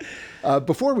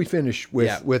 before we finish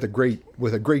with a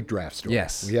great draft story,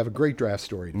 Yes. we have a great draft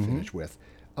story to finish with.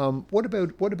 What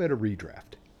about a redraft?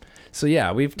 So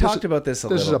yeah, we've talked about this a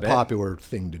little bit. This is a popular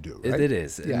thing to do, right? It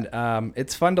is. Yeah. And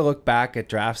it's fun to look back at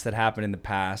drafts that happened in the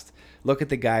past, look at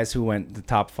the guys who went the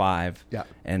top 5,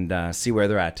 and see where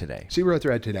they're at today. See where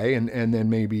they're at today, and then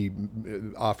maybe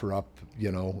offer up,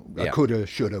 a coulda,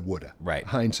 shoulda, woulda. Right.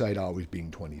 Hindsight always being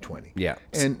 20/20. Yeah.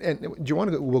 And do you want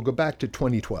to go? We'll go back to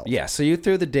 2012. Yeah, so you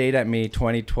threw the date at me,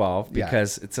 2012,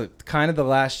 because it's kind of the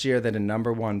last year that a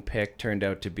number 1 pick turned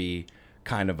out to be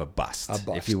kind of a bust,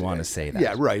 if you want to say that.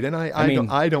 Yeah, right. And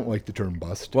I don't like the term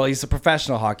bust. Well, he's a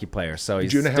professional hockey player, so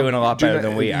he's doing a lot better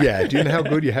than we are. Yeah. Do you know how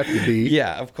good you have to be?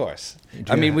 Yeah, of course.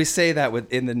 I mean, we say that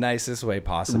in the nicest way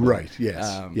possible. Right.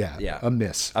 Yes. Yeah. A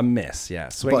miss. A miss. Yeah.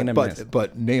 Swinging a miss.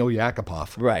 But Nail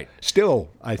Yakupov. Right. Still,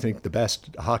 I think the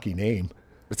best hockey name.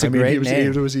 It's a great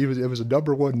name. It was a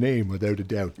number 1 name without a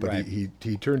doubt, but Right.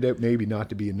 he turned out maybe not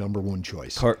to be a number 1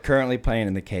 choice. Currently playing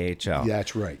in the KHL. Yeah,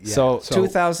 that's right. Yeah. So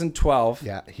 2012.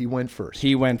 Yeah, he went first.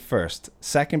 He went first.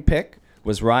 Second pick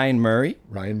was Ryan Murray.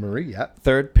 Ryan Murray, yeah.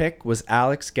 Third pick was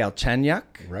Alex Galchenyuk.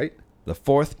 Right. The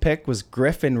fourth pick was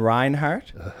Griffin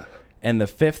Reinhart. And the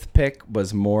fifth pick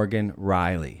was Morgan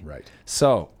Riley. Right.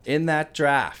 So in that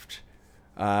draft,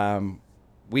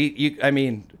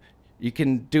 you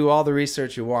can do all the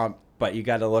research you want, but you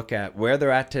got to look at where they're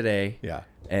at today. Yeah.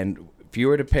 And if you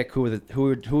were to pick who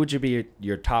would you be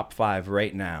your top 5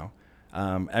 right now?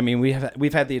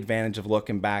 We've had the advantage of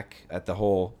looking back at the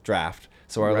whole draft,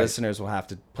 so our listeners will have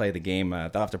to play the game. They'll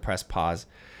have to press pause,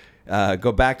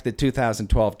 go back to the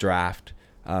 2012 draft,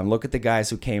 look at the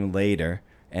guys who came later,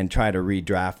 and try to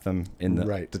redraft them in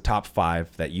the top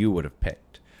 5 that you would have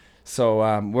picked.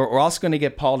 So we're also going to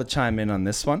get Paul to chime in on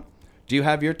this one. Do you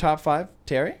have your top 5,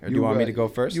 Terry? Or do you want me to go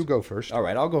first? You go first. All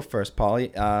right, I'll go first,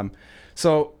 Paulie.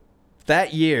 So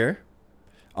that year,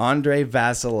 Andrei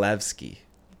Vasilevsky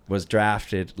was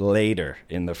drafted later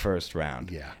in the first round.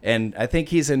 Yeah. And I think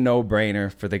he's a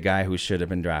no-brainer for the guy who should have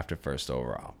been drafted first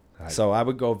overall. So I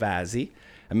would go Vazzy.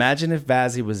 Imagine if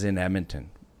Vazzy was in Edmonton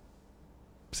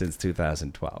since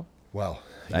 2012. Well,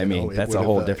 that's a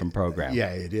whole different program. Yeah,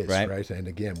 it is, right? And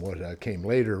again, what came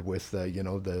later with,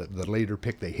 the later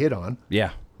pick they hit on.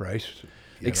 Yeah. Right?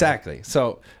 Exactly.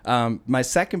 So my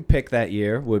second pick that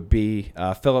year would be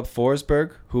Philip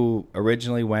Forsberg, who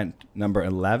originally went number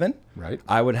 11. Right.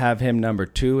 I would have him number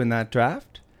 2 in that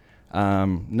draft.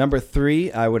 Number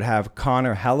 3, I would have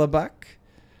Connor Hellebuck,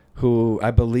 who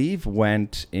I believe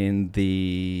went in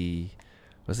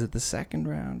was it the second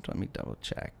round? Let me double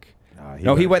check.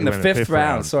 He went in the fifth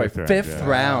round. Sorry, fifth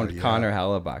round, Connor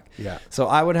Hellebuck. Yeah. So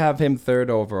I would have him 3rd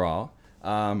overall.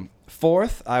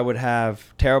 Fourth, I would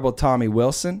have terrible Tommy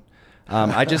Wilson.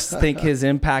 I just think his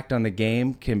impact on the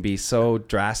game can be so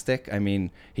drastic. I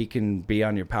mean, he can be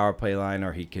on your power play line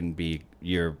or he can be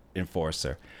your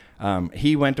enforcer.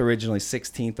 He went originally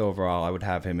 16th overall. I would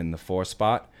have him in the 4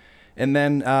 spot. And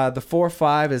then the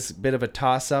 4-5 is a bit of a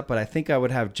toss-up, but I think I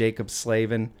would have Jacob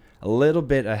Slavin a little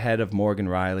bit ahead of Morgan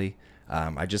Riley.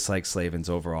 I just like Slavin's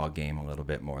overall game a little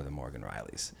bit more than Morgan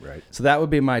Riley's. Right. So that would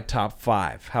be my top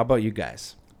 5. How about you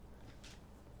guys?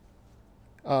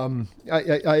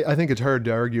 I think it's hard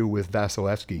to argue with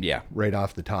Vasilevsky. Yeah. Right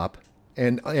off the top,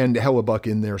 and Hellebuck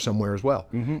in there somewhere as well.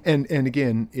 Mm-hmm. And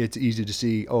again, it's easy to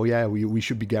see. Oh yeah, we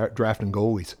should be drafting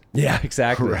goalies. Yeah,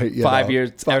 exactly. Right. 9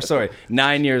 years later.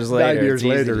 9 years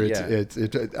later, it's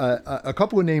it's a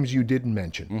couple of names you didn't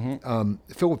mention.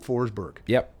 Mm-hmm. Philip Forsberg.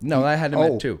 Yep. No, I had him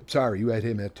at 2. Sorry, you had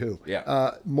him at 2.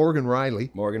 Yeah. Morgan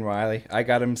Riley. I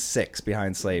got him 6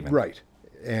 behind Slavin. Right.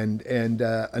 And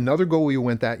another goalie who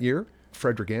went that year,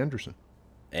 Frederick Anderson.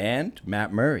 And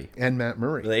Matt Murray.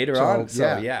 Later on.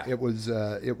 So yeah. It was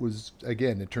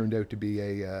again. It turned out to be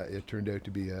a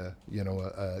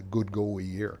good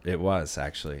goalie year. It was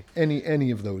actually.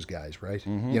 Any of those guys, right?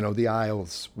 Mm-hmm. The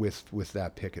Isles with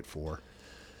that pick at 4.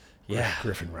 Yeah.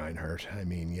 Griffin Reinhart. I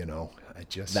mean,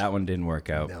 that one didn't work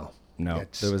out. No.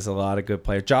 It's, there was a lot of good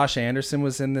players. Josh Anderson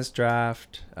was in this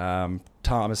draft.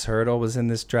 Thomas Hurdle was in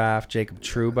this draft. Jacob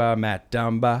Trouba, Matt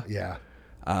Dumba. Yeah.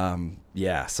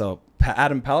 Yeah, so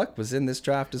Adam Pelech was in this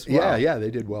draft as well. Yeah,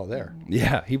 they did well there.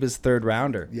 Yeah, he was third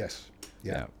rounder. Yes.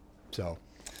 Yeah. Yeah. So,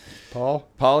 Paul?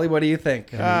 Paulie, what do you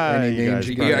think? Any you names guys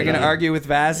you You're got? going to argue with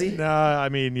Vazzy? No, I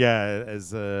mean, yeah,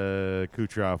 as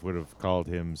Kucherov would have called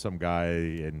him some guy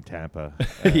in Tampa.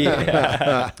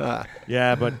 Yeah.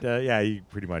 Yeah, but yeah, he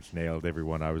pretty much nailed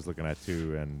everyone I was looking at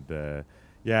too. And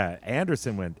yeah,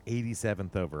 Anderson went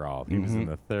 87th overall. He was in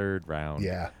the third round.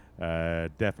 Yeah.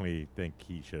 Definitely think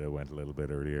he should have went a little bit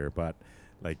earlier. But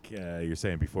like you're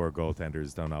saying before,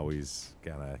 goaltenders don't always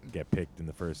kind of get picked in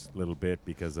the first little bit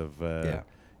because of the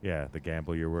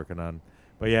gamble you're working on.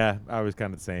 But yeah, I was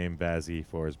kind of the same. Vazzy,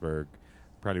 Forsberg,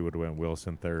 probably would have went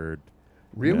Wilson third.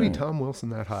 Really, Yeah. Tom Wilson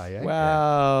that high, eh?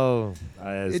 Well,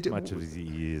 as It- much as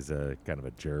he is a kind of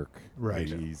a jerk, Right.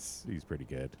 He's pretty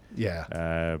good. Yeah.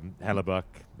 Hellebuck,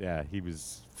 yeah, he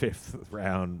was 5th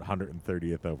round,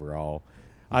 130th overall.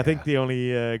 I think the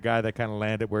only guy that kind of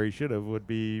landed where he should have would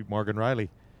be Morgan Riley.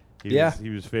 He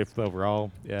was 5th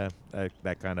overall. Yeah,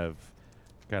 that kind of,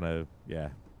 yeah,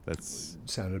 that's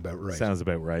Sounded about right. sounds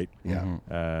about right.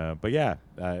 Yeah. But yeah,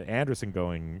 Anderson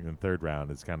going in third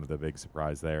round is kind of the big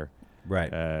surprise there.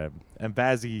 Right. And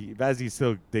Vazzy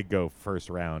still did go first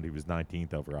round. He was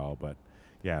 19th overall, but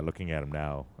yeah, looking at him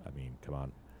now, I mean, come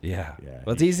on. Yeah. Yeah,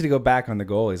 Well, it's easy to go back on the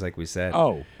goalies, like we said.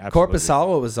 Oh, absolutely.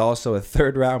 Korpisalo was also a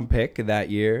third-round pick that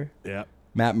year. Yep.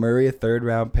 Matt Murray, a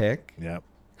third-round pick. Yep.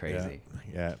 Crazy.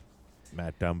 Yeah.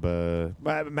 Matt Dumba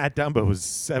was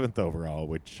 7th overall,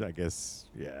 which I guess,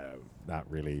 not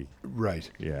really. Right.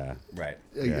 Yeah. Right.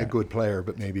 A good player,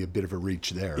 but maybe a bit of a reach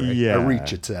there, right? Yeah. A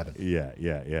reach at 7. Yeah,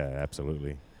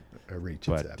 absolutely. A reach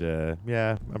at But 7.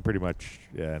 yeah, I'm pretty much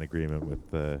in agreement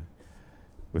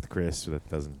with Chris. That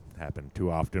doesn't happen too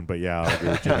often, but yeah, I'll agree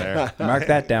with you there. Mark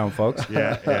that down, folks.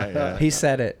 Yeah. He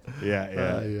said it.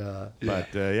 Yeah. But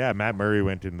yeah, Matt Murray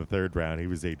went in the third round. He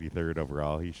was 83rd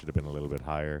overall. He should have been a little bit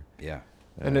higher. Yeah.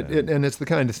 And it's the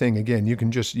kind of thing, again, you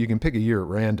can pick a year at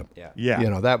random. Yeah. You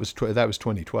know, that was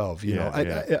 2012. You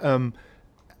know,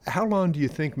 how long do you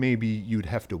think maybe you'd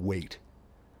have to wait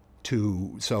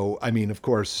to? So I mean, of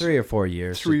course, 3 or 4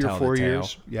 years. to 3 or tell 4 the tale.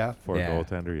 years. Yeah. For Yeah. a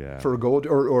goaltender, yeah. For a gold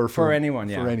or For anyone,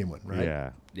 yeah. For anyone, right?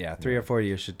 Yeah. Yeah, 3 or 4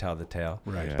 years should tell the tale.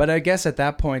 Right. Yeah. But I guess at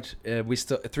that point, we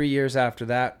still 3 years after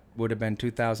that would have been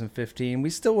 2015. We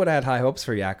still would have had high hopes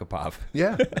for Yakupov.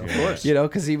 Yeah, of course. You know,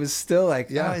 because he was still like,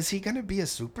 Yeah. is he going to be a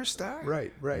superstar?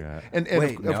 Right. Yeah. And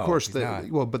Wait, of no, course, he's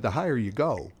not. but the higher you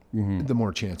go, the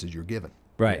more chances you're given.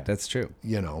 Right, Yeah. that's true.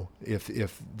 You know, if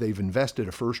they've invested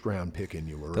a first round pick in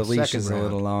you or The a leash second is a round,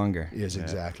 little longer. is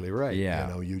exactly right. Yeah.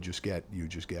 You know, you just get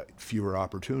fewer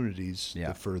opportunities Yeah.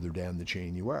 the further down the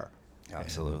chain you are.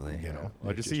 Absolutely. You know,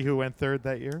 Did you see who went third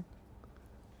that year?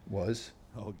 was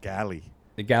Oh, Galley.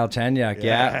 Galchenyuk,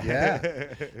 yeah. yeah.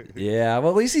 Yeah,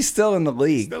 well, at least he's still in the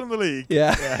league. Still in the league.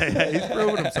 Yeah. He's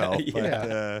proven himself.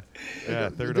 Yeah.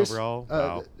 But, third This, overall.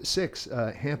 Wow. 6,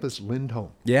 Hampus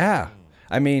Lindholm. Yeah.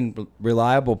 I mean,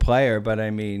 reliable player, but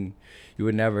I mean, you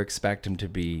would never expect him to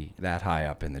be that high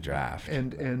up in the draft.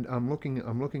 And I'm looking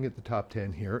at the top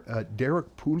 10 here.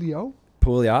 Derek Pouliot.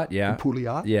 Pouliot, yeah.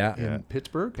 Pouliot. Yeah. In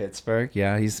Pittsburgh. Pittsburgh,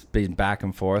 yeah. He's been back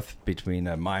and forth between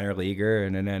a minor leaguer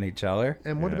and an NHLer.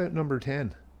 And what Yeah. about number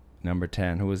 10? Number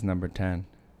 10. Who was number 10?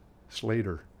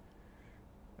 Slater.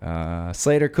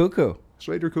 Slater Cuckoo.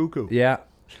 Slater Cuckoo. Yeah.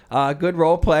 Good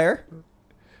role player.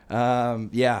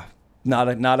 Yeah. Not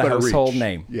a But a household reach.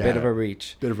 name. Yeah. Bit of a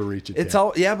reach. Bit of a reach at It's 10.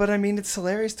 all yeah, but I mean it's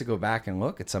hilarious to go back and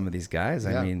look at some of these guys.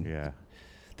 Yeah. I mean, Yeah.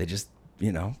 they just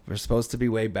they're supposed to be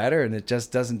way better and it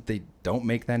just doesn't they don't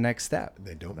make that next step.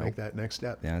 They don't make that next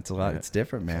step. Yeah, it's a lot it's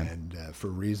different, man. And for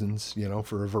reasons,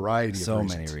 for a variety So of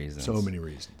many reasons. reasons. So many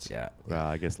reasons. Yeah. Well,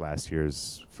 I guess last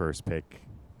year's first pick.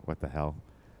 What the hell?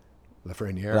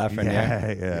 Lafreniere.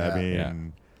 Lafreniere. Yeah. I Yeah.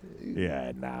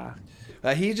 mean, nah.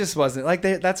 He just wasn't like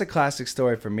that's a classic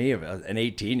story for me of an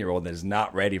 18-year-old that is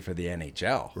not ready for the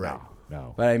NHL. Right.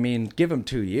 No. But I mean, give him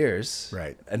 2 years.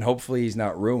 Right. And hopefully he's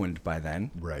not ruined by then.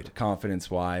 Right.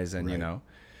 Confidence-wise and, Right.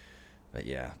 But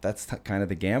yeah, that's kind of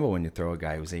the gamble when you throw a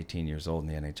guy who's 18 years old in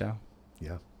the NHL.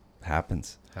 Yeah.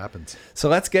 Happens. Happens. So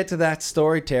let's get to that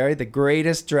story, Terry. The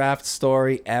greatest draft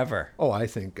story ever. Oh, I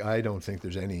don't think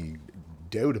there's any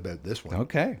doubt about this one.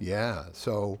 Okay. Yeah.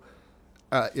 So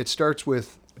it starts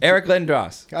with Eric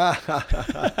Lindros.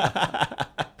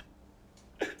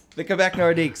 The Quebec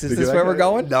Nordiques. Is this where we're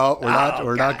going? No, we're not.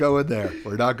 We're not going there.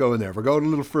 We're not going there. We're going a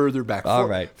little further back. All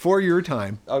right. 4 year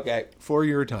time. Okay. 4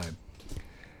 year time.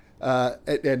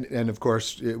 And of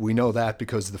course we know that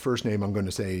because the first name I'm going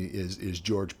to say is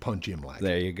George Punch Imlach.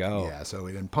 There you go. Yeah. So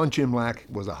and Punch Imlach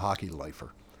was a hockey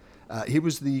lifer. He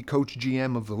was the coach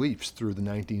GM of the Leafs through the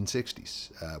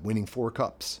 1960s, winning 4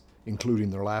 cups,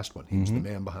 including their last one. He was the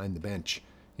man behind the bench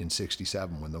in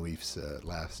 '67 when the Leafs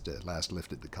last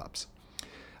lifted the cups.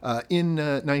 In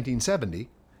 1970,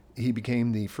 he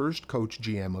became the first coach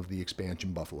GM of the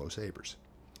expansion Buffalo Sabres.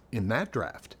 In that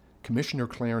draft, Commissioner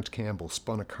Clarence Campbell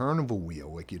spun a carnival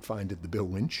wheel like you'd find at the Bill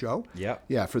Lynch show. Yep.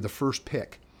 Yeah, for the first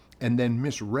pick, and then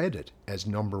misread it as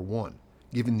number 1,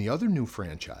 giving the other new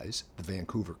franchise, the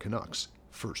Vancouver Canucks,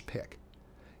 first pick.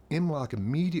 Imlach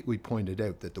immediately pointed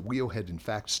out that the wheel had in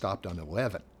fact stopped on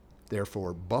 11.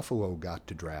 Therefore, Buffalo got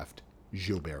to draft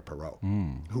Gilbert Perreault,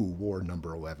 who wore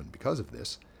number 11 because of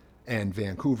this, and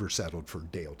Vancouver settled for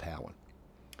Dale Talon.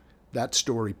 That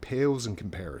story pales in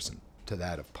comparison to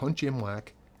that of Punch Imlach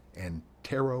and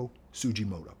Taro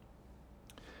Tsujimoto.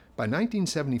 By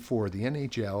 1974, the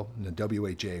NHL and the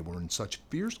WHA were in such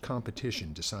fierce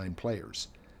competition to sign players,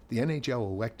 the NHL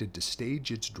elected to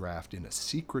stage its draft in a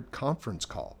secret conference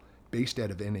call based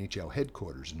out of NHL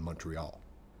headquarters in Montreal.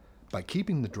 By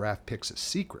keeping the draft picks a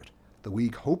secret, the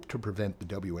league hoped to prevent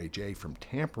the WHA from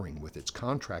tampering with its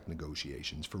contract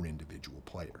negotiations for individual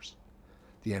players.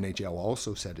 The NHL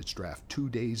also set its draft 2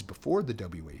 days before the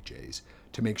WHA's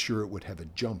to make sure it would have a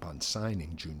jump on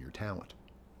signing junior talent.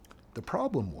 The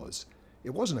problem was, it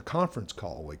wasn't a conference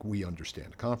call like we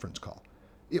understand a conference call.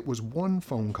 It was one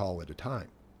phone call at a time.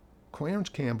 Clarence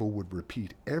Campbell would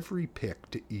repeat every pick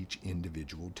to each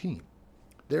individual team.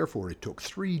 Therefore, it took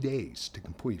 3 days to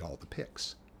complete all the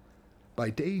picks. By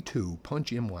day 2,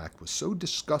 Punch Imlach was so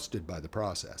disgusted by the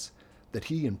process that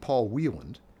he and Paul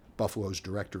Wieland, Buffalo's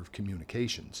director of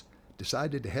communications,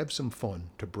 decided to have some fun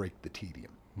to break the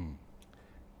tedium.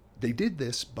 They did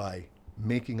this by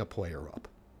making a player up.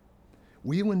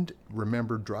 Wieland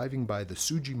remembered driving by the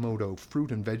Tsujimoto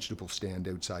fruit and vegetable stand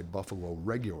outside Buffalo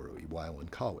regularly while in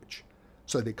college.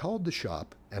 So they called the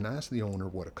shop and asked the owner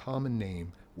what a common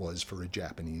name was for a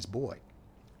Japanese boy.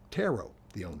 Taro,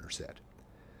 the owner said.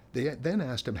 They then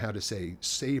asked him how to say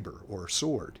saber or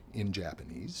sword in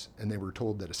Japanese, and they were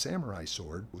told that a samurai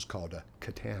sword was called a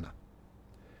katana.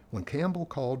 When Campbell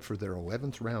called for their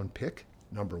 11th round pick,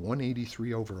 number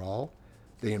 183 overall,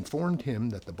 they informed him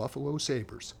that the Buffalo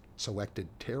Sabres selected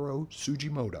Taro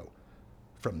Tsujimoto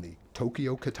from the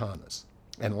Tokyo Katanas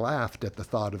and laughed at the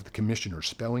thought of the commissioner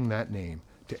spelling that name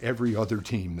to every other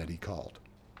team that he called.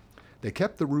 They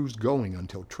kept the ruse going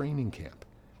until training camp,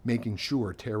 making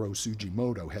sure Taro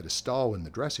Tsujimoto had a stall in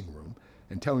the dressing room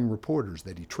and telling reporters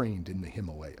that he trained in the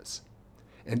Himalayas.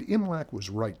 And Imlach was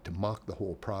right to mock the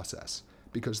whole process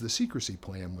because the secrecy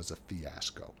plan was a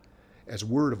fiasco, as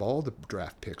word of all the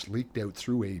draft picks leaked out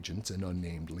through agents and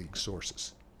unnamed league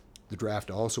sources. The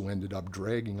draft also ended up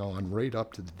dragging on right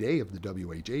up to the day of the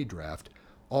WHA draft,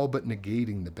 all but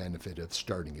negating the benefit of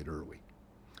starting it early.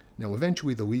 Now,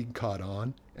 eventually the league caught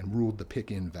on and ruled the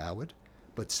pick invalid,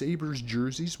 but Sabres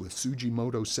jerseys with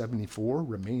Tsujimoto 74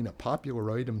 remain a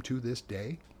popular item to this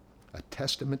day, a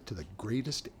testament to the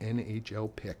greatest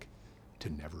NHL pick to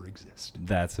never exist.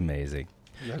 That's amazing.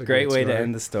 Great way to story?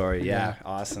 end the story. Yeah,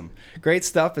 awesome. Great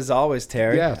stuff as always,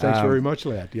 Terry. Yeah, thanks very much,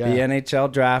 lad. Yeah. The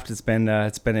NHL draft, it's been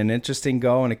an interesting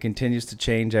go, and it continues to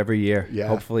change every year. Yeah,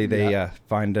 Hopefully they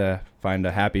find a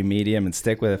happy medium and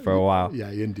stick with it for a while.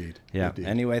 Yeah, indeed. Yeah. Indeed.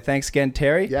 Anyway, thanks again,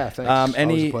 Terry. Yeah, thanks.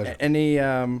 Always a pleasure. Any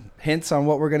hints on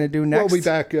what we're gonna do next? We'll be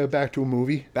back to a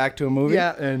movie. Back to a movie.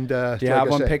 Yeah, and do you have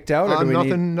one picked out? Or do we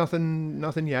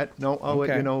nothing yet. No, I'll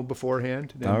let you know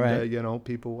beforehand. And, all right.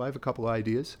 People, I have a couple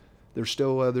ideas. There's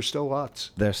still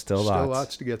lots. There's still lots.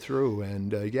 Lots to get through, and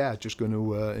just going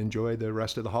to enjoy the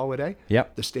rest of the holiday.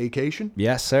 Yep. The staycation.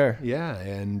 Yes, sir. Yeah,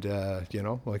 and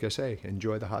like I say,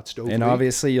 enjoy the hot stove. And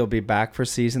obviously, you'll be back for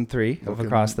season 3 of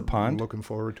Across the Pond. Looking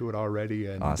forward to it already.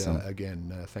 And awesome.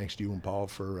 Again, thanks to you and Paul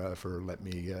for letting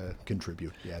me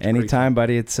contribute. Yeah, anytime,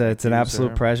 buddy. It's an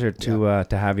absolute pleasure to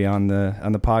have you on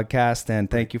the podcast, and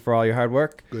thank you for all your hard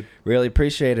work. Good. Really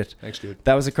appreciate it. Thanks, dude.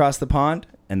 That was Across the Pond,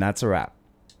 and that's a wrap.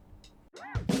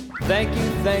 Thank you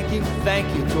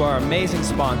to our amazing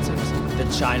sponsors, the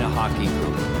China Hockey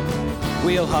Group,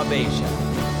 Wheel Hub Asia,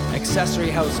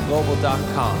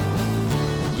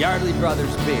 AccessoryHouseGlobal.com, Yardley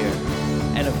Brothers Beer,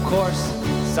 and of course,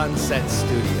 Sunset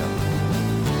Studio.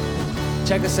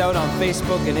 Check us out on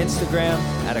Facebook and Instagram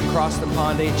at Across the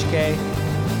Pond HK.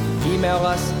 Email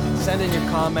us, send in your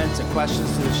comments and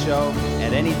questions to the show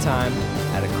at any time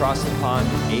at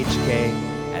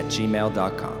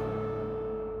acrossthepondhk@gmail.com.